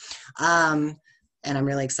grateful. And I'm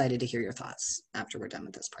really excited to hear your thoughts after we're done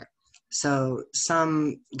with this part. So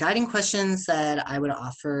some guiding questions that I would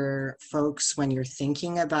offer folks when you're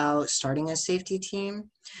thinking about starting a safety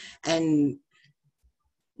team. And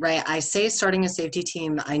right, I say starting a safety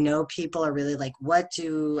team, I know people are really like, what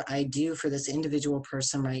do I do for this individual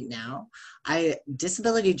person right now?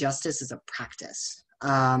 Disability justice is a practice.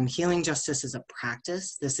 Healing justice is a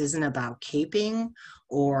practice. This isn't about caping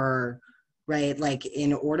or, right, like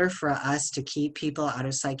in order for us to keep people out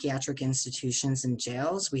of psychiatric institutions and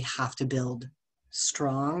jails, we have to build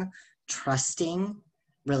strong, trusting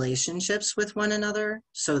relationships with one another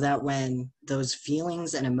so that when those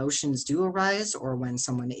feelings and emotions do arise or when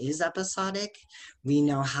someone is episodic, we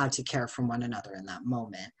know how to care for one another in that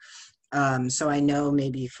moment. So I know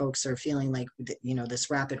maybe folks are feeling like, you know, this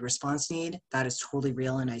rapid response need, that is totally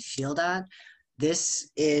real and I feel that. This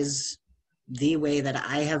is the way that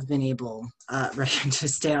I have been able right, to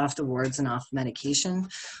stay off the wards and off medication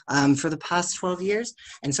for the past 12 years.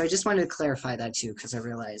 And so I just wanted to clarify that too, because I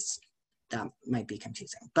realized that might be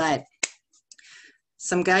confusing. But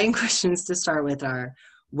some guiding questions to start with are,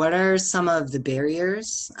 what are some of the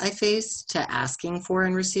barriers I face to asking for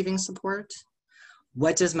and receiving support?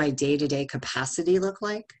 What does my day-to-day capacity look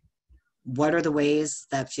like? What are the ways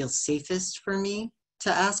that feel safest for me to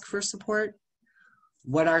ask for support?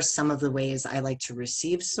 What are some of the ways I like to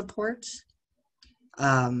receive support?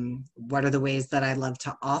 What are the ways that I love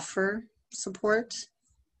to offer support?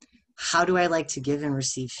 How do I like to give and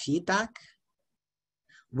receive feedback?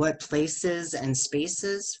 What places and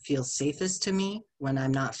spaces feel safest to me when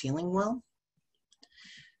I'm not feeling well?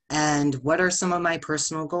 And what are some of my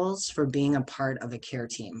personal goals for being a part of a care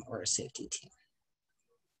team or a safety team?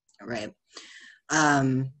 All right.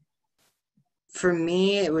 For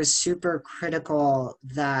me, it was super critical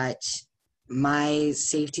that my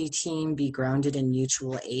safety team be grounded in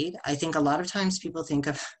mutual aid. I think a lot of times people think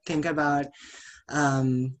about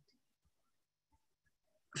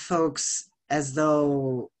folks as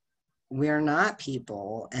though we're not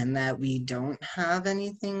people and that we don't have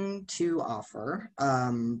anything to offer,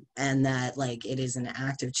 and that like it is an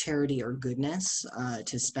act of charity or goodness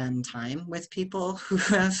to spend time with people who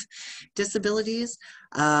have disabilities.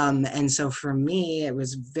 And so for me, it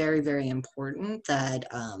was very, very important that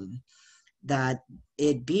that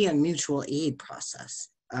it be a mutual aid process.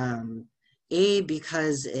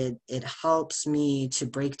 Because it helps me to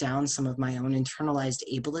break down some of my own internalized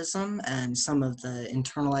ableism and some of the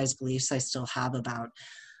internalized beliefs I still have about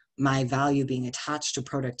my value being attached to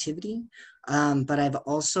productivity. But I've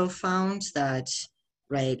also found that,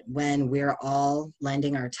 right, when we're all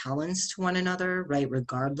lending our talents to one another, right,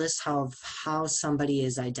 regardless of how somebody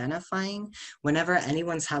is identifying, whenever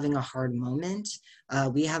anyone's having a hard moment,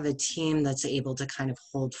 we have a team that's able to kind of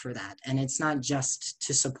hold for that. And it's not just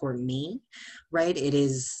to support me, right? It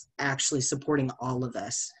is actually supporting all of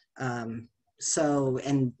us. So,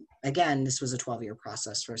 and again, this was a 12-year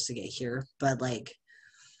process for us to get here, but like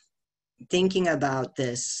thinking about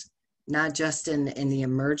this, not just in the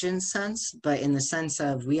emergent sense, but in the sense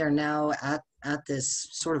of we are now at this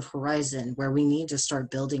sort of horizon where we need to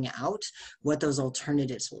start building out what those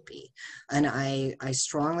alternatives will be. And I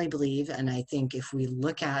strongly believe, and I think if we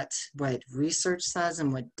look at what research says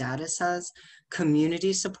and what data says,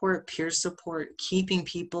 community support, peer support, keeping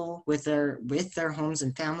people with their homes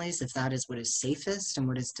and families, if that is what is safest and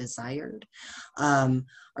what is desired,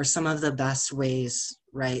 are some of the best ways,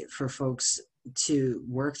 right, for folks to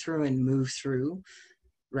work through and move through,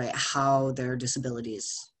 right, how their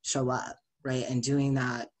disabilities show up, right, and doing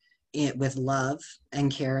that with love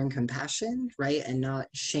and care and compassion, right, and not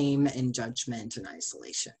shame and judgment and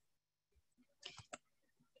isolation.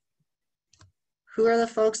 Who are the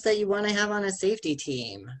folks that you want to have on a safety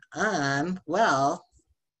team? Well,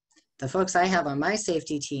 the folks I have on my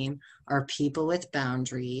safety team are people with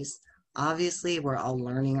boundaries. Obviously, we're all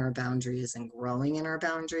learning our boundaries and growing in our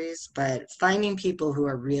boundaries, but finding people who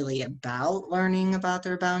are really about learning about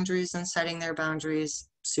their boundaries and setting their boundaries,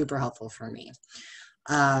 super helpful for me.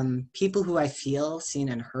 People who I feel seen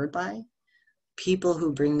and heard by, people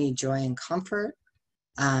who bring me joy and comfort,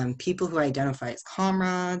 people who identify as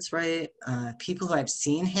comrades, right? People who I've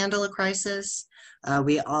seen handle a crisis.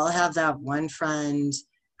 We all have that one friend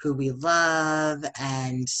who we love,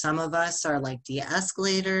 and some of us are like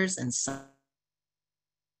de-escalators and some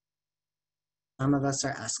some of us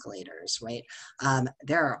are escalators, right?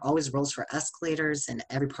 There are always rules for escalators in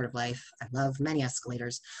every part of life. I love many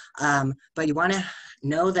escalators. But you want to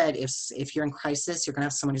know that if you're in crisis, you're going to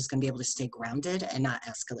have someone who's going to be able to stay grounded and not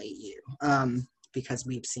escalate you. Because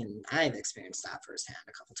I've experienced that firsthand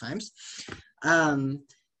a couple times.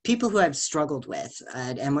 People who I've struggled with,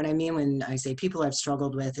 and what I mean when I say people I've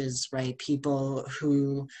struggled with is, right, people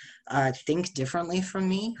who think differently from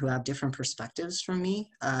me, who have different perspectives from me.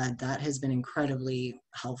 That has been incredibly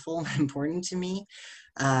helpful and important to me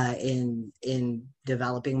in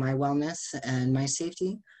developing my wellness and my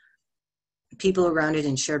safety. People grounded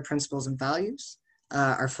in shared principles and values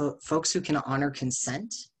are folks who can honor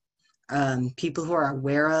consent. People who are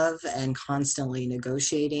aware of and constantly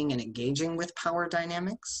negotiating and engaging with power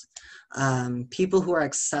dynamics. People who are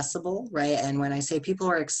accessible, right? And when I say people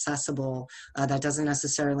who are accessible, that doesn't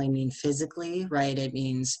necessarily mean physically, right? It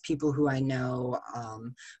means people who I know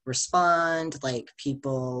respond, like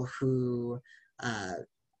people who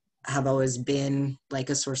have always been like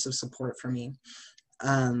a source of support for me.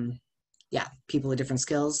 Yeah, people with different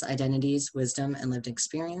skills, identities, wisdom, and lived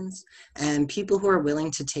experience, and people who are willing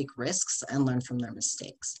to take risks and learn from their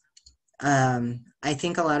mistakes. I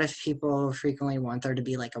think a lot of people frequently want there to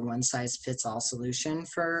be like a one-size-fits-all solution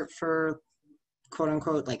for quote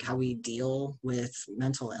unquote, like how we deal with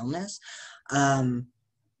mental illness. And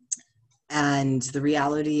the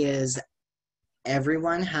reality is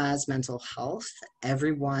everyone has mental health.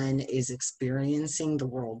 Everyone is experiencing the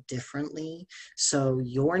world differently. So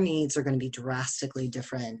your needs are going to be drastically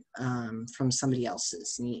different from somebody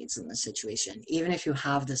else's needs in the situation, even if you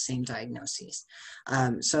have the same diagnoses.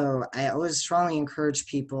 So I always strongly encourage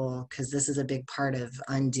people, because this is a big part of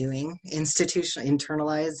undoing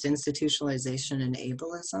internalized institutionalization and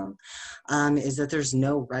ableism, is that there's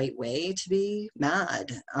no right way to be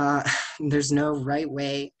mad. There's no right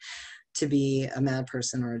way to be a mad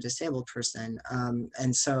person or a disabled person.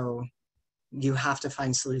 And so you have to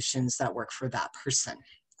find solutions that work for that person,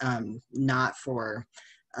 not for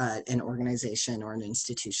an organization or an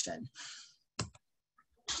institution.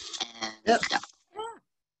 Yep.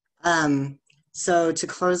 So to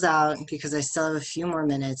close out, because I still have a few more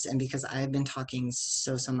minutes and because I've been talking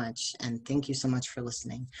so much, and thank you so much for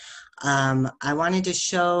listening, I wanted to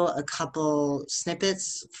show a couple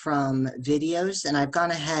snippets from videos, and I've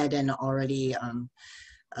gone ahead and already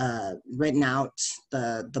written out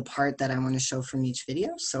the part that I want to show from each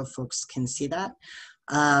video so folks can see that.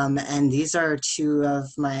 And these are two of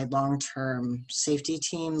my long-term safety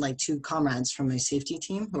team, like two comrades from my safety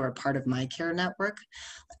team who are part of my care network,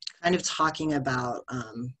 kind of talking about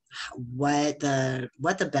what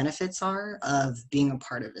the benefits are of being a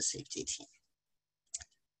part of a safety team.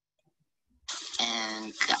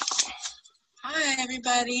 And go. Hi,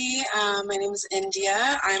 everybody. My name is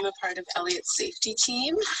India. I'm a part of Elliott's safety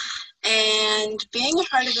team. And being a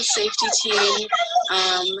part of the safety team,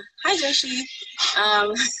 hi Joshi,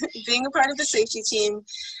 being a part of the safety team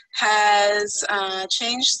has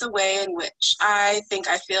changed the way in which I think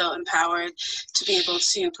I feel empowered to be able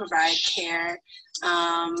to provide care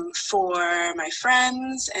for my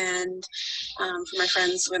friends and for my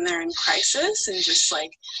friends when they're in crisis, and just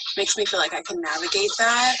like makes me feel like I can navigate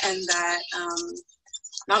that, and that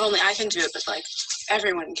not only I can do it, but like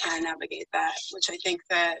everyone can navigate that, which I think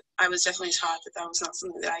that I was definitely taught that that was not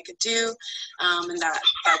something that I could do, and that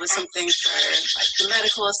was something for like the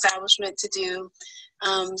medical establishment to do.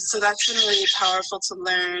 So that's been really powerful to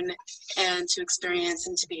learn and to experience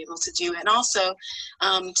and to be able to do. And also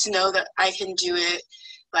to know that I can do it,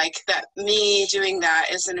 like that me doing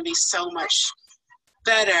that is going to be so much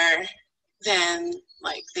better than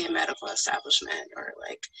like the medical establishment or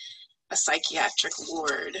like a psychiatric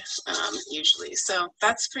ward usually. So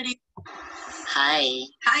that's pretty. Hi.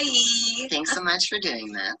 Hi. Thanks so much for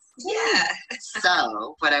doing this. Yeah.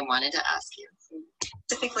 So what I wanted to ask you.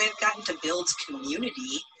 Specifically, I've gotten to build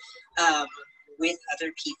community with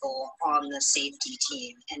other people on the safety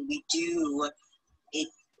team, and it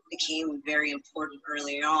became very important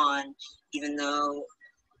early on, even though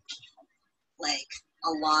like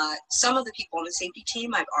some of the people on the safety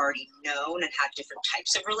team I've already known and had different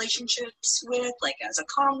types of relationships with, like as a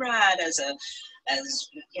comrade, as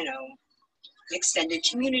you know, extended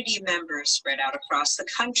community members spread out across the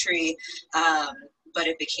country. But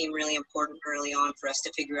it became really important early on for us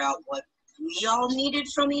to figure out what we all needed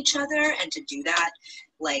from each other, and to do that,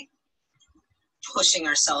 like pushing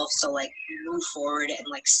ourselves to like move forward and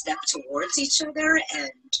like step towards each other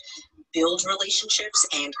and build relationships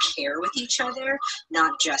and care with each other,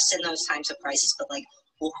 not just in those times of crisis, but like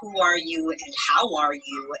well, who are you and how are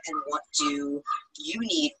you and what do you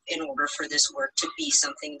need in order for this work to be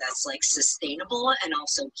something that's like sustainable and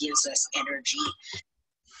also gives us energy.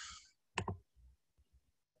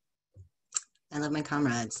 I love my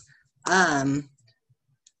comrades.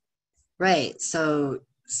 Right, so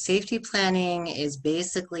safety planning is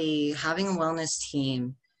basically having a wellness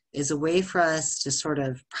team is a way for us to sort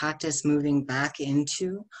of practice moving back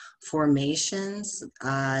into formations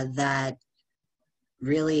that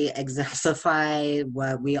really exemplify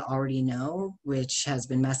what we already know, which has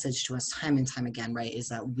been messaged to us time and time again, right, is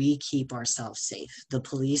that we keep ourselves safe. The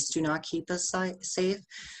police do not keep us safe.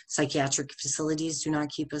 Psychiatric facilities do not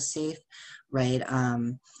keep us safe, right?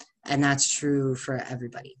 And that's true for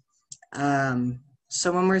everybody.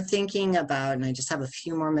 So when we're thinking about, and I just have a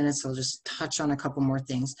few more minutes, I'll just touch on a couple more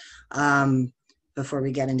things before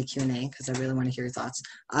we get into Q&A, because I really want to hear your thoughts.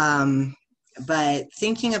 But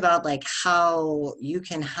thinking about like how you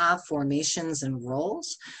can have formations and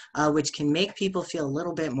roles, which can make people feel a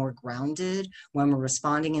little bit more grounded when we're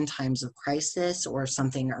responding in times of crisis or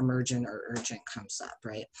something emergent or urgent comes up,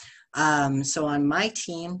 right? So on my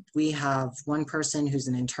team, we have one person who's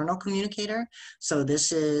an internal communicator. So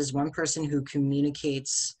this is one person who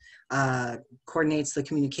communicates, coordinates the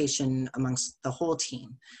communication amongst the whole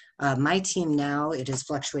team. My team now, it has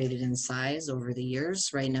fluctuated in size over the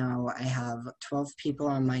years. Right now, I have 12 people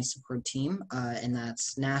on my support team, and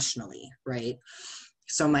that's nationally, right?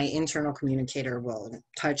 So my internal communicator will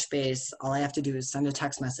touch base. All I have to do is send a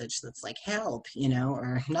text message that's like, help, you know,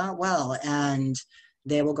 or not well. And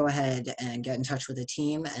they will go ahead and get in touch with the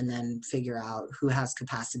team and then figure out who has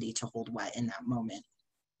capacity to hold what in that moment.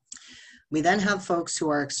 We then have folks who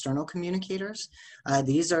are external communicators.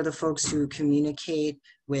 These are the folks who communicate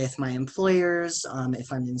with my employers,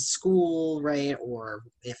 if I'm in school, right, or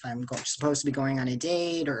if I'm supposed to be going on a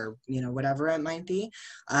date or, you know, whatever it might be.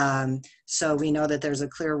 So we know that there's a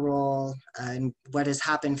clear role, and what has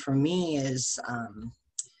happened for me is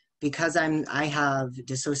because I have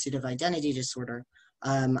dissociative identity disorder,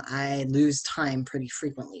 I lose time pretty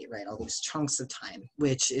frequently, right? I'll lose chunks of time,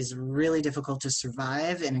 which is really difficult to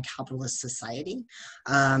survive in a capitalist society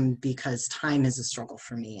because time is a struggle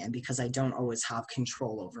for me and because I don't always have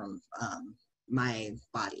control over my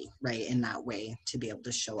body, right, in that way to be able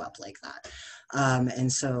to show up like that.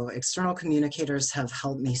 And so external communicators have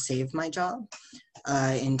helped me save my job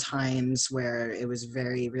in times where it was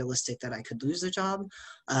very realistic that I could lose a job.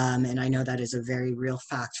 And I know that is a very real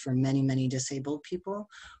fact for many, many disabled people,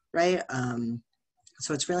 right?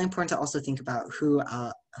 So it's really important to also think about who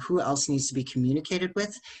else needs to be communicated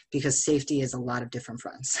with, because safety is a lot of different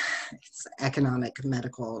fronts. It's economic,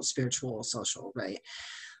 medical, spiritual, social, right?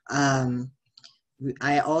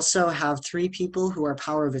 I also have 3 people who are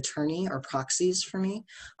power of attorney or proxies for me.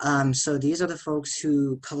 So these are the folks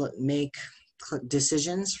who make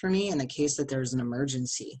decisions for me in the case that there's an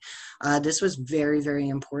emergency. This was very, very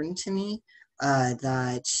important to me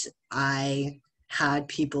that I had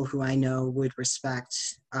people who I know would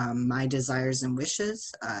respect my desires and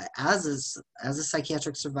wishes as a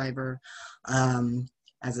psychiatric survivor,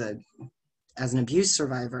 as an abuse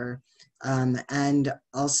survivor, and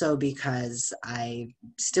also because I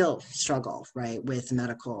still struggle, right, with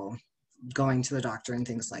medical, going to the doctor and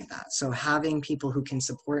things like that. So having people who can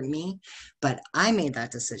support me, but I made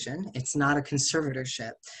that decision. It's not a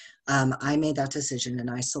conservatorship. I made that decision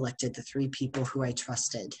and I selected the 3 people who I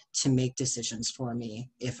trusted to make decisions for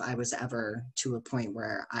me if I was ever to a point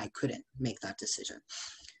where I couldn't make that decision.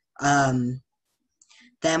 Then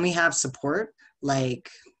we have support, like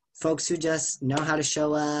folks who just know how to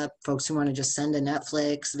show up, folks who want to just send a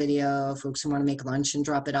Netflix video, folks who want to make lunch and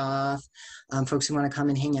drop it off, folks who want to come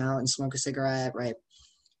and hang out and smoke a cigarette, right?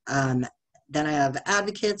 Then I have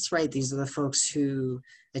advocates, right? These are the folks who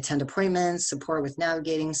attend appointments, support with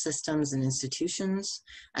navigating systems and institutions,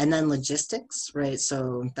 and then logistics, right?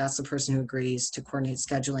 So that's the person who agrees to coordinate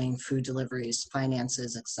scheduling, food deliveries,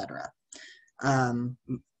 finances, etc.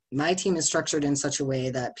 My team is structured in such a way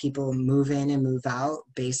that people move in and move out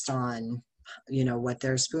based on, you know, what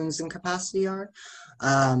their spoons and capacity are.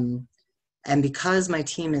 And because my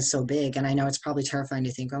team is so big, and I know it's probably terrifying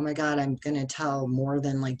to think, oh my God, I'm going to tell more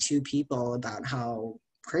than like 2 people about how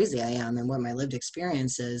crazy I am and what my lived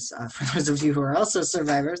experience is, for those of you who are also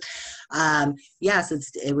survivors. Yes,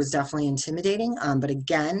 it was definitely intimidating. But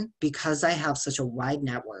again, because I have such a wide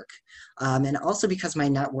network, and also because my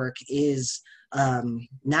network is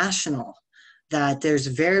national, that there's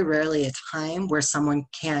very rarely a time where someone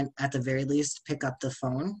can't, at the very least, pick up the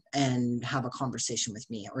phone and have a conversation with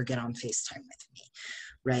me or get on FaceTime with me,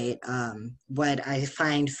 right? What I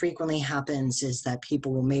find frequently happens is that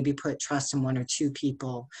people will maybe put trust in one or two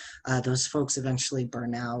people. Those folks eventually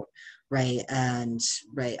burn out, right? And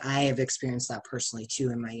right, I have experienced that personally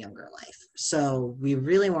too in my younger life. So we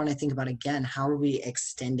really want to think about, again, how are we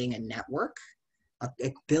extending a network,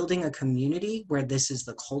 building a community where this is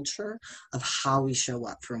the culture of how we show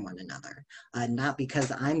up for one another, not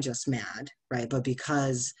because I'm just mad, right, but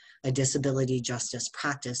because a disability justice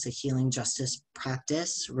practice, a healing justice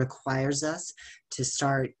practice requires us to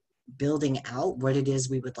start building out what it is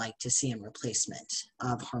we would like to see in replacement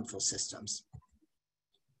of harmful systems.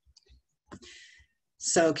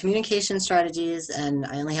 So communication strategies, and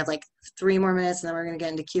I only have like 3 more minutes and then we're going to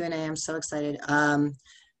get into Q&A. I'm so excited.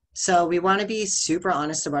 So we want to be super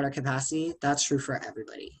honest about our capacity. That's true for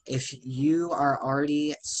everybody. If you are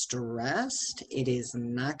already stressed, it is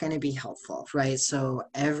not going to be helpful, right? So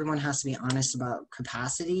everyone has to be honest about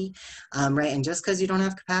capacity, right? And just because you don't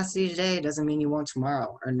have capacity today doesn't mean you won't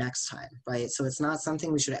tomorrow or next time, right? So it's not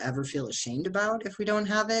something we should ever feel ashamed about if we don't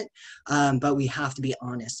have it, but we have to be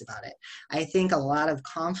honest about it. I think a lot of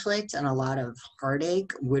conflict and a lot of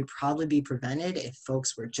heartache would probably be prevented if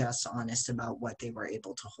folks were just honest about what they were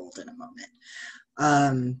able to hold in a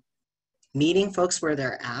moment. Meeting folks where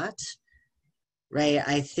they're at, right?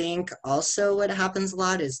 I think also what happens a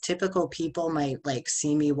lot is typical people might like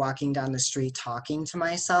see me walking down the street talking to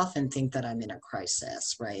myself and think that I'm in a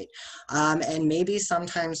crisis, right? And maybe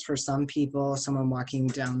sometimes for some people, someone walking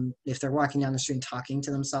down, if they're walking down the street talking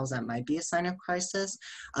to themselves, that might be a sign of crisis.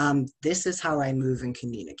 This is how I move and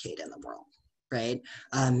communicate in the world, right?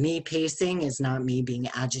 Me pacing is not me being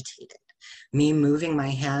agitated. Me moving my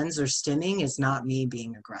hands or stimming is not me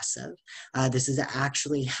being aggressive. This is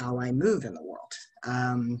actually how I move in the world.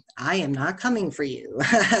 I am not coming for you.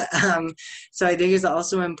 So I think it's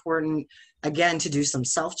also important, again, to do some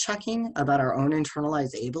self-checking about our own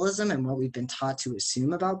internalized ableism and what we've been taught to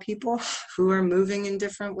assume about people who are moving in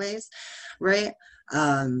different ways, right?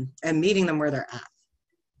 And meeting them where they're at.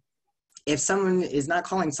 If someone is not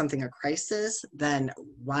calling something a crisis, then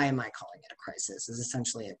why am I calling it a crisis is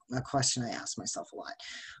essentially a question I ask myself a lot.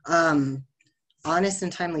 Honest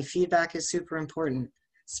and timely feedback is super important.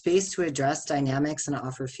 Space to address dynamics and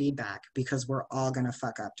offer feedback, because we're all gonna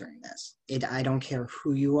fuck up during this. I don't care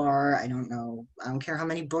who you are, I don't care how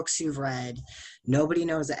many books you've read. Nobody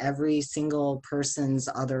knows every single person's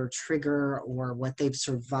other trigger or what they've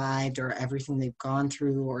survived or everything they've gone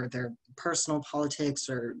through or their personal politics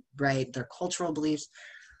or, right, their cultural beliefs.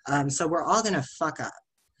 So we're all gonna fuck up.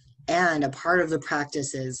 And a part of the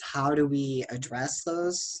practice is how do we address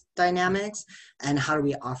those dynamics and how do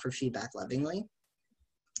we offer feedback lovingly?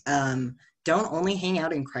 Don't only hang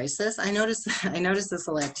out in crisis. I noticed this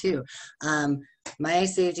a lot too. My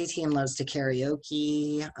safety team loves to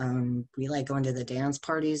karaoke. We like going to the dance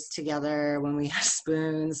parties together when we have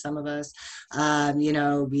spoons, some of us. You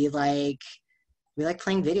know, we like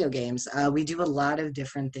playing video games. We do a lot of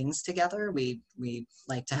different things together. We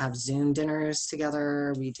like to have Zoom dinners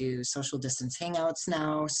together. We do social distance hangouts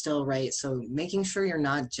now still, right? So making sure you're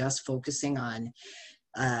not just focusing on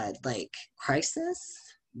like crisis,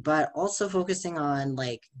 but also focusing on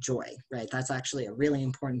like joy, right? That's actually a really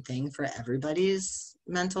important thing for everybody's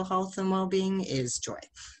mental health and well-being is joy.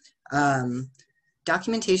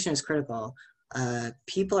 Documentation is critical.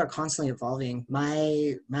 People are constantly evolving.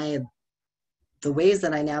 The ways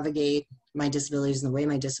that I navigate my disabilities and the way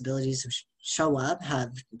my disabilities show up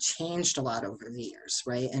have changed a lot over the years,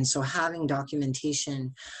 right? And so having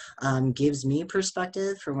documentation gives me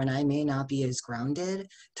perspective for when I may not be as grounded,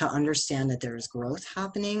 to understand that there is growth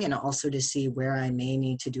happening, and also to see where I may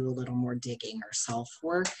need to do a little more digging or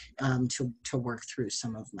self-work to work through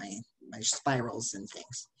some of my spirals and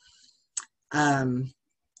things.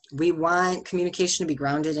 We want communication to be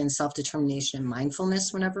grounded in self-determination and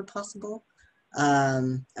mindfulness whenever possible.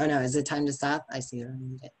 Oh no, is it time to stop? I see you're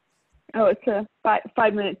on it. Oh, it's a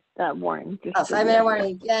 5 minute warning. Just 5 minute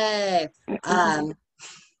warning, yay.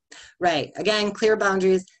 Right, again, clear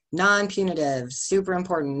boundaries, non-punitive, super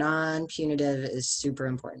important. Non-punitive is super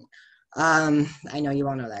important. I know you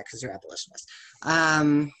won't know that because you're abolitionist.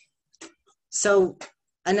 So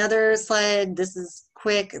another slide, this is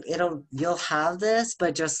quick, you'll have this,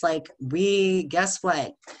 but just like guess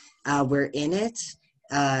what? We're in it.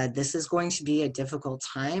 This is going to be a difficult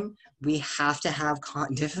time. We have to have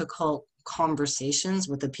difficult conversations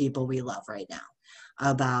with the people we love right now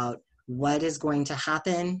about what is going to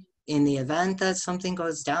happen in the event that something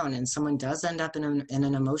goes down and someone does end up in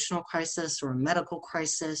an emotional crisis or a medical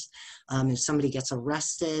crisis, if somebody gets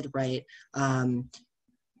arrested, right?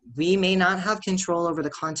 we may not have control over the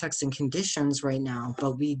context and conditions right now,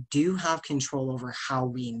 but we do have control over how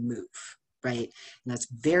we move, right? And that's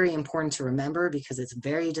very important to remember, because it's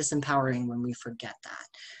very disempowering when we forget that,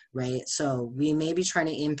 right? So we may be trying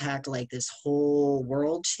to impact like this whole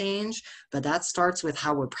world change, but that starts with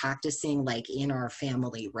how we're practicing like in our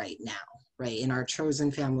family right now, right? In our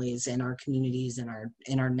chosen families, in our communities,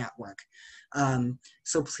 in our network.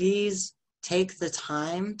 So please take the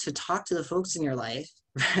time to talk to the folks in your life,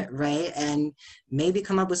 right? And maybe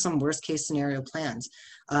come up with some worst case scenario plans.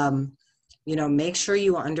 You know, make sure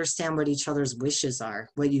you understand what each other's wishes are,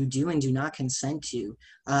 what you do and do not consent to,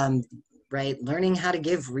 right? Learning how to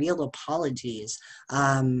give real apologies.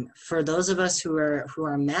 For those of us who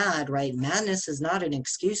are mad, right? Madness is not an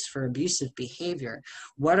excuse for abusive behavior.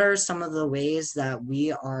 What are some of the ways that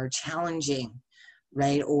we are challenging,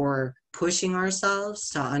 right? Or pushing ourselves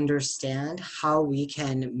to understand how we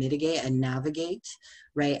can mitigate and navigate,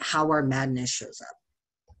 right? How our madness shows up.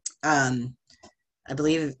 I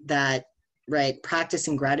believe that, right,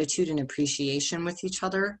 practicing gratitude and appreciation with each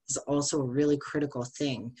other is also a really critical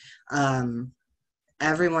thing.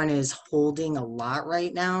 Everyone is holding a lot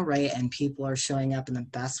right now, right? And people are showing up in the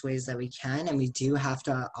best ways that we can. And we do have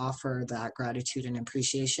to offer that gratitude and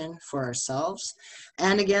appreciation for ourselves.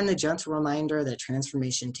 And again, the gentle reminder that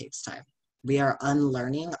transformation takes time. We are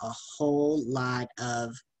unlearning a whole lot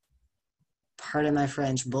of, pardon my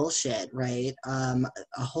French, bullshit, right? A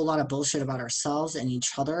whole lot of bullshit about ourselves and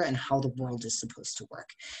each other and how the world is supposed to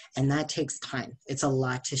work. And that takes time. It's a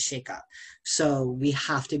lot to shake up. So we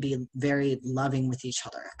have to be very loving with each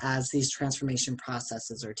other as these transformation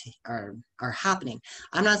processes are happening.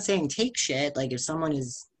 I'm not saying take shit. Like if someone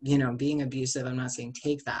is, you know, being abusive, I'm not saying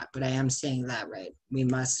take that, but I am saying that, right? We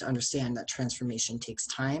must understand that transformation takes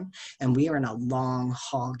time, and we are in a long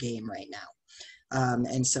haul game right now.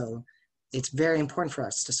 And so it's very important for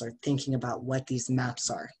us to start thinking about what these maps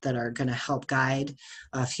are that are going to help guide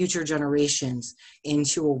future generations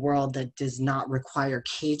into a world that does not require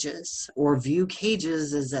cages or view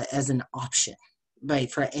cages as an option, right,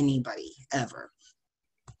 for anybody ever.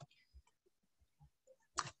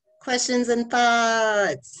 Questions and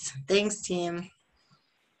thoughts? Thanks, team.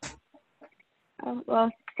 Well,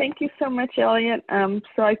 thank you so much, Elliott.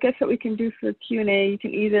 So I guess what we can do for Q&A, you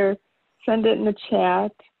can either send it in the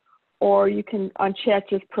chat, or you can, on chat,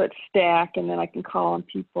 just put stack, and then I can call on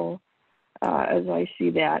people as I see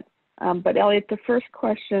that. But Elliott, the first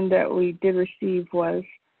question that we did receive was,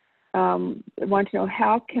 I want to know,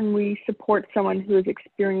 how can we support someone who is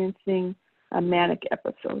experiencing manic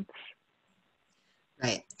episodes?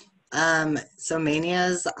 Right. So mania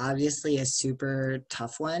is obviously a super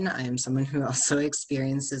tough one. I am someone who also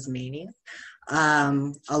experiences mania.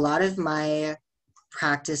 A lot of my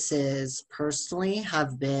practices personally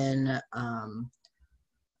have been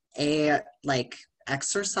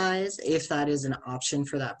exercise, if that is an option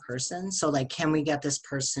for that person. So like, can we get this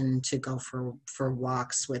person to go for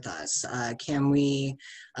walks with us? Can we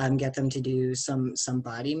get them to do some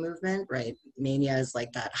body movement, right? Mania is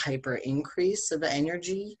like that hyper increase of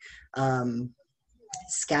energy,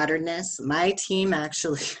 scatteredness. My team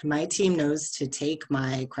knows to take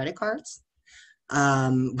my credit cards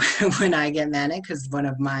when I get manic, because one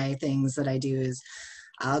of my things that I do is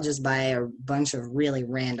I'll just buy a bunch of really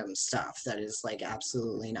random stuff that is like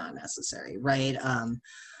absolutely not necessary, right?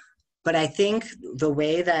 But I think the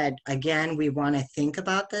way that, again, we want to think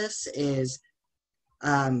about this is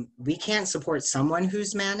we can't support someone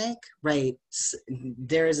who's manic, right?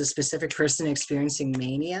 There is a specific person experiencing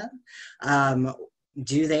mania.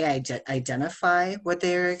 Do they identify what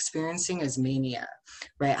they're experiencing as mania,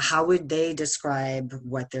 right? How would they describe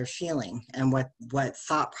what they're feeling and what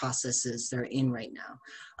thought processes they're in right now?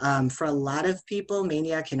 For a lot of people,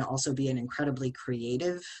 mania can also be an incredibly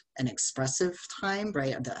creative and expressive time,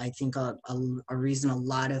 right? I think a reason a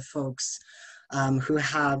lot of folks who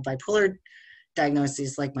have bipolar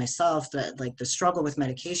diagnoses like myself, that like the struggle with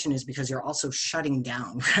medication is because you're also shutting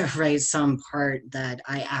down, right, some part that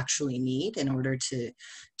I actually need in order to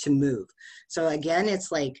move. So again, it's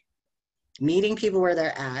like meeting people where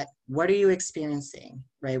they're at. What are you experiencing,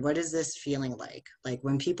 right? What is this feeling like? Like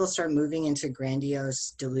when people start moving into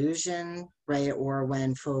grandiose delusion, right? Or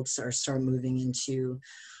when folks start moving into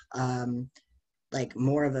like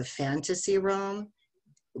more of a fantasy realm,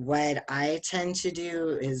 what I tend to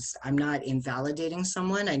do is I'm not invalidating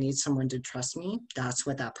someone. I need someone to trust me. That's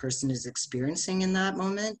what that person is experiencing in that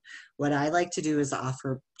moment. What I like to do is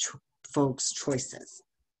offer folks choices,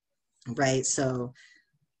 right? So,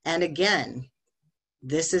 and again,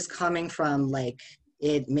 this is coming from like,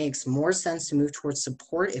 it makes more sense to move towards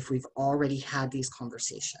support if we've already had these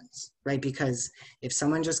conversations, right? Because if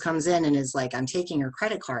someone just comes in and is like, I'm taking your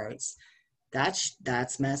credit cards,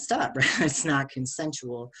 that's messed up, right? It's not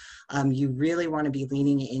consensual. You really want to be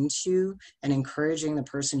leaning into and encouraging the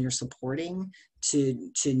person you're supporting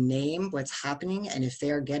to name what's happening. And if they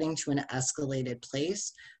are getting to an escalated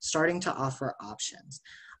place, starting to offer options.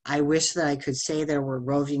 I wish that I could say there were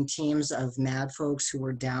roving teams of mad folks who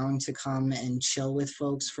were down to come and chill with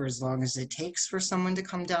folks for as long as it takes for someone to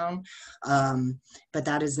come down. But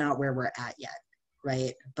that is not where we're at yet,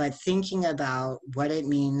 right? But thinking about what it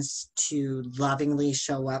means to lovingly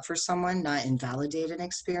show up for someone, not invalidate an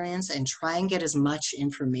experience, and try and get as much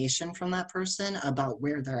information from that person about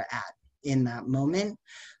where they're at in that moment,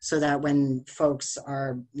 so that when folks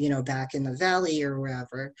are, you know, back in the valley or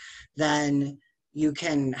wherever, then you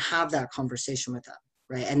can have that conversation with them,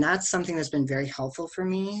 right? And that's something that's been very helpful for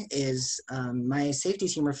me is my safety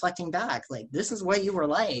team reflecting back, like, this is what you were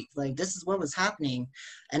like this is what was happening.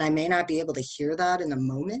 And I may not be able to hear that in the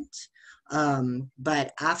moment,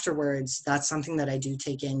 but afterwards, that's something that I do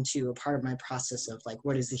take into a part of my process of like,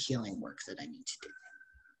 what is the healing work that I need to do?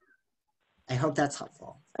 I hope that's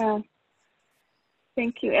helpful.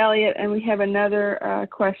 Thank you, Elliott. And we have another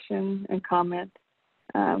question and comment.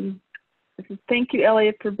 Thank you,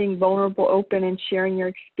 Elliott, for being vulnerable, open, and sharing your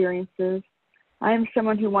experiences. I am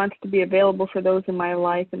someone who wants to be available for those in my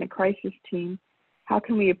life in a crisis team. How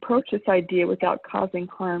can we approach this idea without causing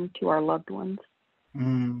harm to our loved ones?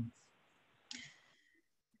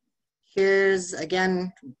 Here's,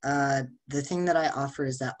 again, the thing that I offer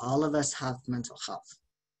is that all of us have mental health.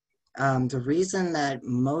 The reason that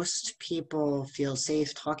most people feel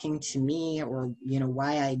safe talking to me, or, you know,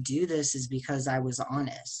 why I do this, is because I was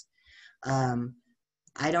honest.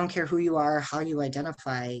 I don't care who you are, how you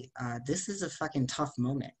identify, this is a fucking tough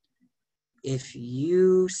moment. If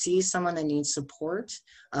you see someone that needs support,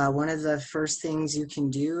 one of the first things you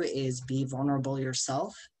can do is be vulnerable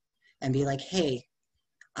yourself and be like, hey,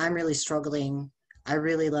 I'm really struggling. I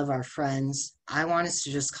really love our friends. I want us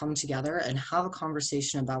to just come together and have a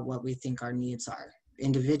conversation about what we think our needs are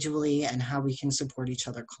individually and how we can support each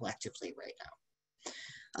other collectively right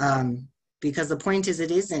now. Because the point is, it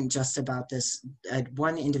isn't just about this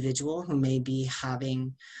one individual who may be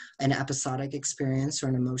having an episodic experience or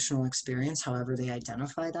an emotional experience, however they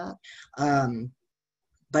identify that.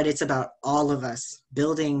 But it's about all of us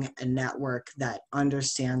building a network that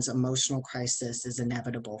understands emotional crisis is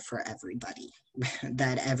inevitable for everybody,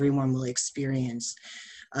 that everyone will experience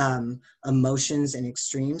emotions and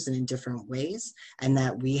extremes and in different ways, and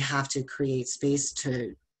that we have to create space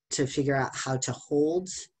to figure out how to hold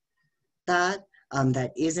that,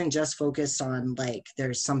 that isn't just focused on like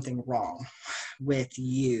there's something wrong with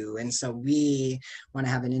you and so we want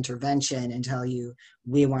to have an intervention and tell you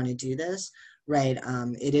we want to do this, right?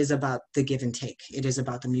 It is about the give and take. It is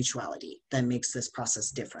about the mutuality that makes this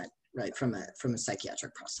process different, right, from a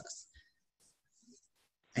psychiatric process.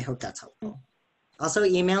 I hope that's helpful. Also,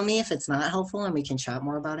 email me if it's not helpful and we can chat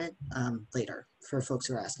more about it later for folks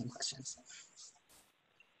who are asking questions.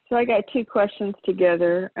 So I got two questions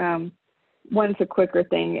together. One's a quicker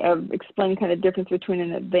thing of explaining kind of difference between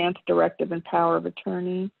an advance directive and power of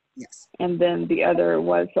attorney. Yes. And then the other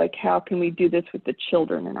was like, how can we do this with the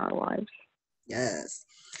children in our lives? Yes.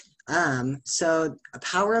 So a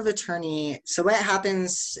power of attorney, so what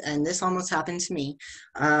happens, and this almost happened to me.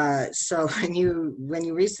 So when you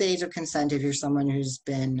reach the age of consent, if you're someone who's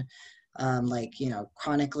been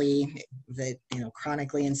chronically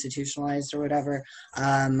institutionalized or whatever,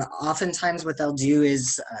 oftentimes what they'll do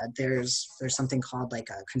is there's something called like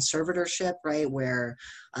a conservatorship, right? Where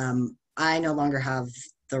I no longer have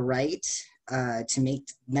the right to make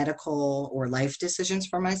medical or life decisions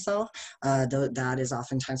for myself. That is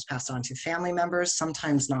oftentimes passed on to family members,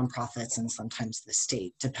 sometimes nonprofits, and sometimes the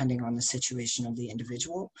state, depending on the situation of the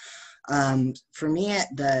individual. For me,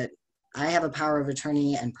 I have a power of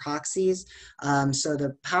attorney and proxies. So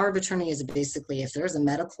the power of attorney is basically if there's a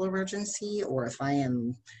medical emergency or if I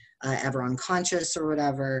am ever unconscious or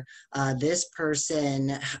whatever, this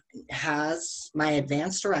person has my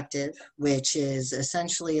advance directive, which is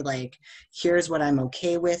essentially like, here's what I'm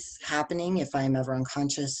okay with happening if I'm ever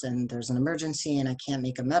unconscious and there's an emergency and I can't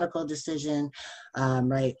make a medical decision,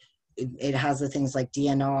 right? It has the things like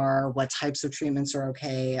DNR, what types of treatments are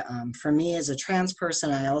okay. For me as a trans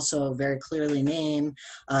person, I also very clearly name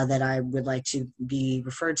that I would like to be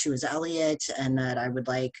referred to as Elliott and that I would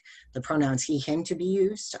like the pronouns he, him to be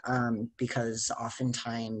used because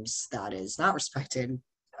oftentimes that is not respected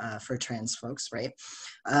for trans folks, right?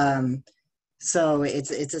 So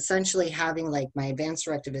it's essentially having like my advance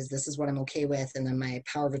directive is this is what I'm okay with, and then my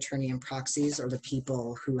power of attorney and proxies are the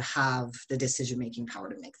people who have the decision-making power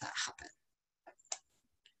to make that happen.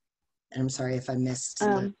 And I'm sorry if I missed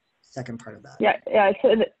the second part of that. Yeah.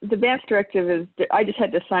 So the advance directive is, I just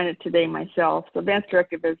had to sign it today myself. So advance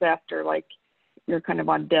directive is after like you're kind of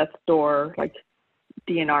on death's door, like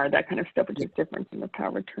DNR, that kind of stuff, which is different from the power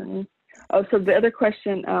of attorney. Oh, so the other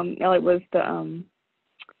question, Elliott, was the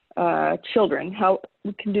children. How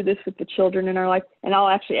we can do this with the children in our life. And I'll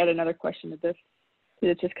actually add another question to this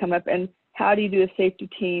that just come up. And how do you do a safety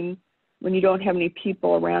team when you don't have any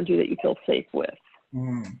people around you that you feel safe with?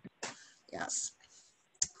 Yes.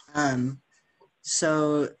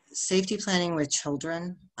 So safety planning with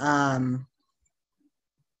children,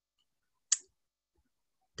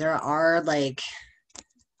 there are like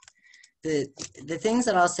the things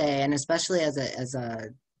that I'll say, and especially as a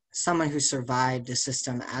someone who survived the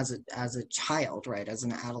system as a child, right, as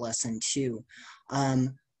an adolescent too,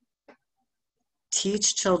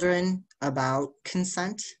 teach children about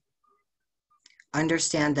consent.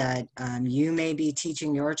 Understand that you may be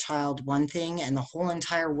teaching your child one thing and the whole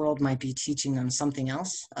entire world might be teaching them something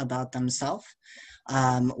else about themselves,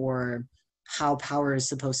 or how power is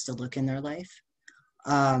supposed to look in their life.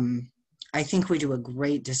 I think we do a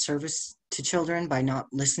great disservice to children by not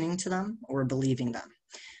listening to them or believing them.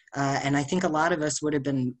 And I think a lot of us would have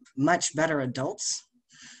been much better adults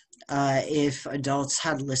if adults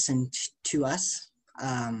had listened to us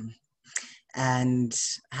and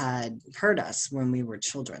had heard us when we were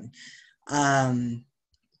children.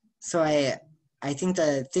 So I think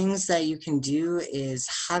the things that you can do is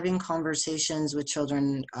having conversations with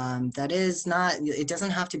children that is not, it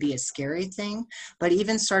doesn't have to be a scary thing, but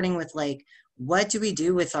even starting with like, what do we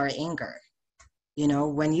do with our anger? You know,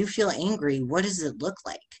 when you feel angry, what does it look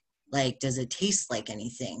like? Like, does it taste like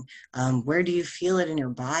anything? Where do you feel it in your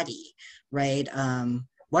body, right?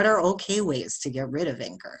 What are okay ways to get rid of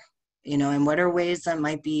anger? You know, and what are ways that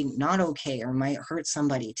might be not okay or might hurt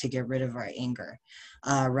somebody to get rid of our anger,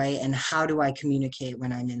 right? And how do I communicate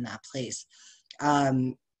when I'm in that place?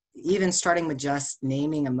 Even starting with just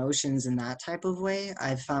naming emotions in that type of way,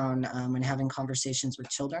 I've found when having conversations with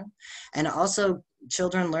children. And also,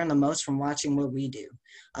 children learn the most from watching what we do.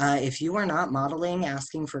 If you are not modeling,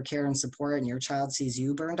 asking for care and support, and your child sees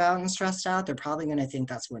you burned out and stressed out, they're probably going to think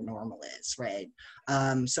that's what normal is, right?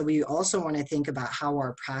 So we also want to think about how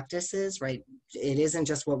our practice is, right? It isn't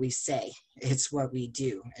just what we say, it's what we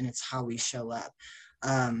do, and it's how we show up.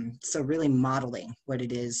 So really modeling what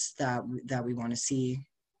it is that we want to see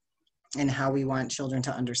and how we want children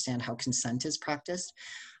to understand how consent is practiced.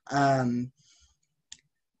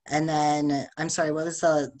 And then, I'm sorry, what was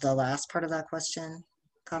the last part of that question,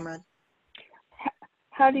 comrade?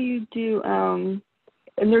 How do you do, and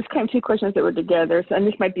there's kind of two questions that were together, so, and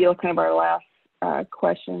this might be kind of our last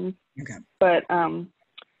question. Okay. But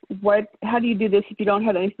how do you do this if you don't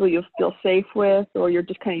have any people you feel safe with, or you're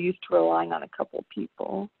just kind of used to relying on a couple of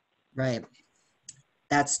people? Right.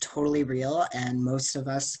 That's totally real, and most of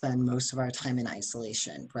us spend most of our time in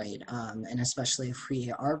isolation, right? And especially if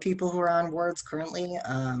we are people who are on wards currently,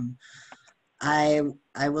 I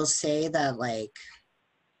will say that like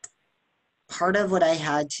part of what I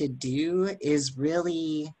had to do is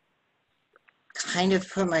really kind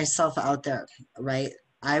of put myself out there, right?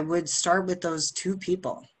 I would start with those two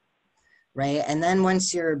people, right? And then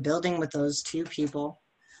once you're building with those two people,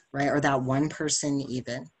 right, or that one person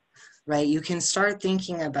even, right, you can start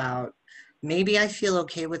thinking about, maybe I feel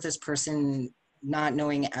okay with this person not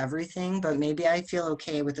knowing everything, but maybe I feel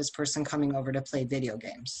okay with this person coming over to play video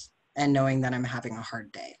games and knowing that I'm having a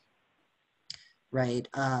hard day, right?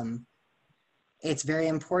 It's very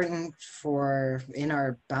important in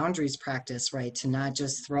our boundaries practice, right, to not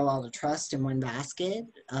just throw all the trust in one basket,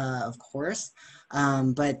 of course,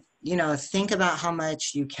 but, you know, think about how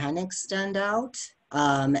much you can extend out.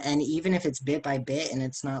 And even if it's bit by bit and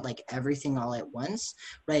it's not like everything all at once,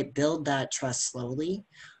 right, build that trust slowly.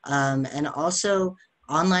 And also,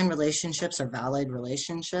 online relationships are valid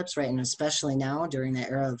relationships, right? And especially now during the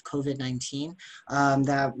era of COVID-19,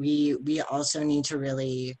 that we also need to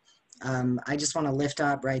really, I just want to lift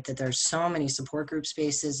up, right, that there's so many support group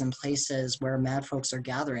spaces and places where mad folks are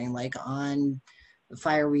gathering, like on the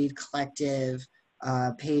Fireweed Collective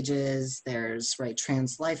pages, there's, right,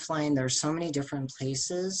 Trans Lifeline, there's so many different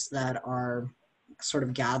places that are sort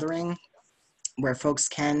of gathering where folks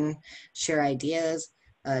can share ideas,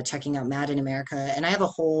 checking out Mad in America. And I have a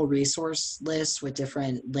whole resource list with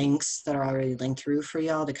different links that are already linked through for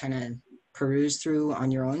y'all to kind of peruse through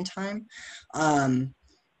on your own time.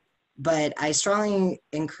 But I strongly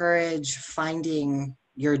encourage finding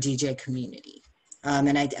your DJ community.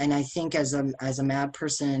 And I think as a MAD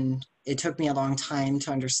person, it took me a long time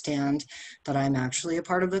to understand that I'm actually a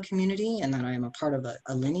part of a community and that I'm a part of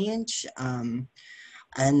a lineage, and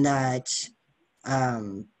that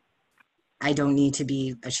I don't need to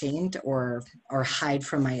be ashamed or hide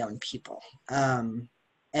from my own people. And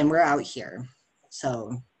we're out here,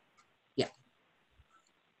 so yeah.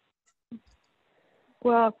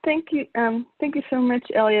 Well, thank you so much,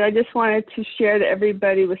 Elliott. I just wanted to share that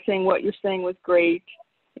everybody was saying what you're saying was great.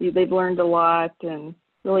 They've learned a lot and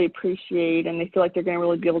really appreciate, and they feel like they're going to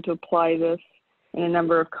really be able to apply this in a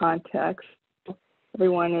number of contexts.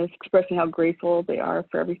 Everyone is expressing how grateful they are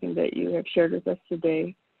for everything that you have shared with us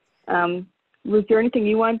today. Was there anything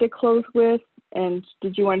you wanted to close with? And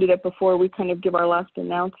did you want to do that before we kind of give our last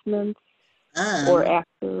announcements or after?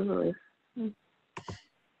 Or... Right.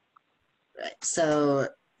 So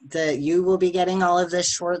you will be getting all of this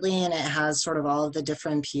shortly, and it has sort of all of the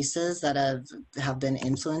different pieces that have been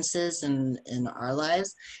influences in our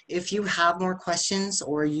lives. If you have more questions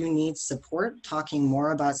or you need support talking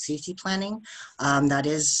more about safety planning, that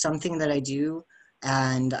is something that I do,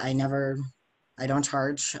 and I don't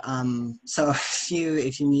charge. So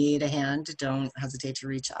if you need a hand, don't hesitate to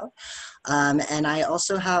reach out. And I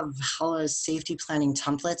also have safety planning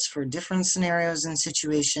templates for different scenarios and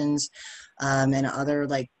situations, and other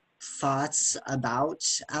like thoughts about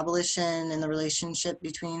abolition and the relationship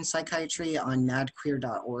between psychiatry on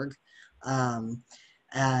madqueer.org.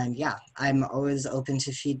 And yeah, I'm always open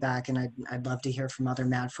to feedback, and I'd love to hear from other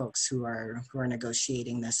MAD folks who are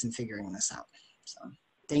negotiating this and figuring this out. So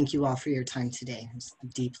thank you all for your time today. It's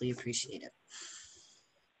deeply appreciated.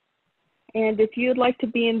 And if you'd like to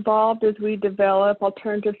be involved as we develop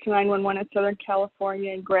alternatives to 911 in Southern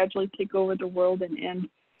California and gradually take over the world and end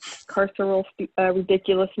carceral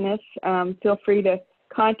ridiculousness, feel free to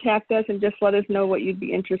contact us and just let us know what you'd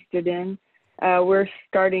be interested in. We're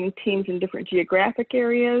starting teams in different geographic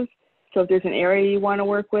areas. So if there's an area you want to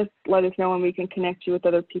work with, let us know and we can connect you with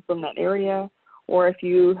other people in that area. Or if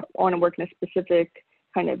you want to work in a specific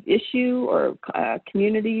kind of issue or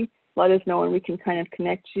community, let us know and we can kind of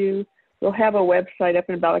connect you. We'll have a website up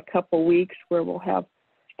in about a couple weeks where we'll have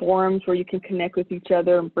forums where you can connect with each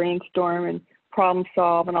other and brainstorm and problem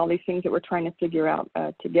solve and all these things that we're trying to figure out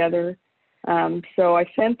together. So I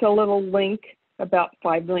sent a little link about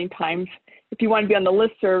 5 million times. If you want to be on the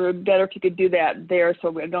listserv, it'd be better if you could do that there so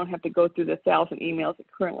we don't have to go through the 1,000 emails that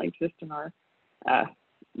currently exist in our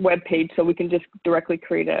web page, so we can just directly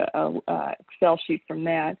create a Excel sheet from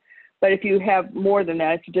that. But if you have more than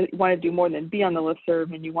that, if you just want to do more than be on the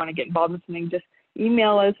listserv and you want to get involved in something, just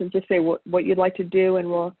email us and just say what you'd like to do, and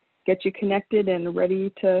we'll get you connected and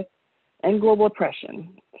ready to end global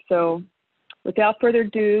oppression. So without further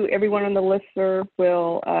ado, everyone on the listserv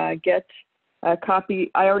will get a copy.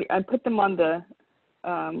 I put them on the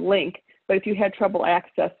link, but if you had trouble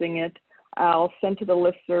accessing it, I'll send to the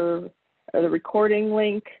listserv the recording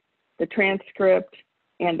link, the transcript,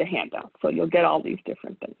 and the handout. So you'll get all these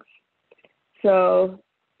different things. So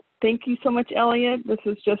thank you so much, Elliott. This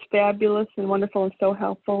was just fabulous and wonderful and so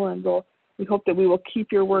helpful, and we hope that we will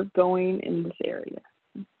keep your work going in this area.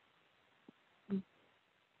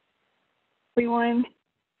 Everyone.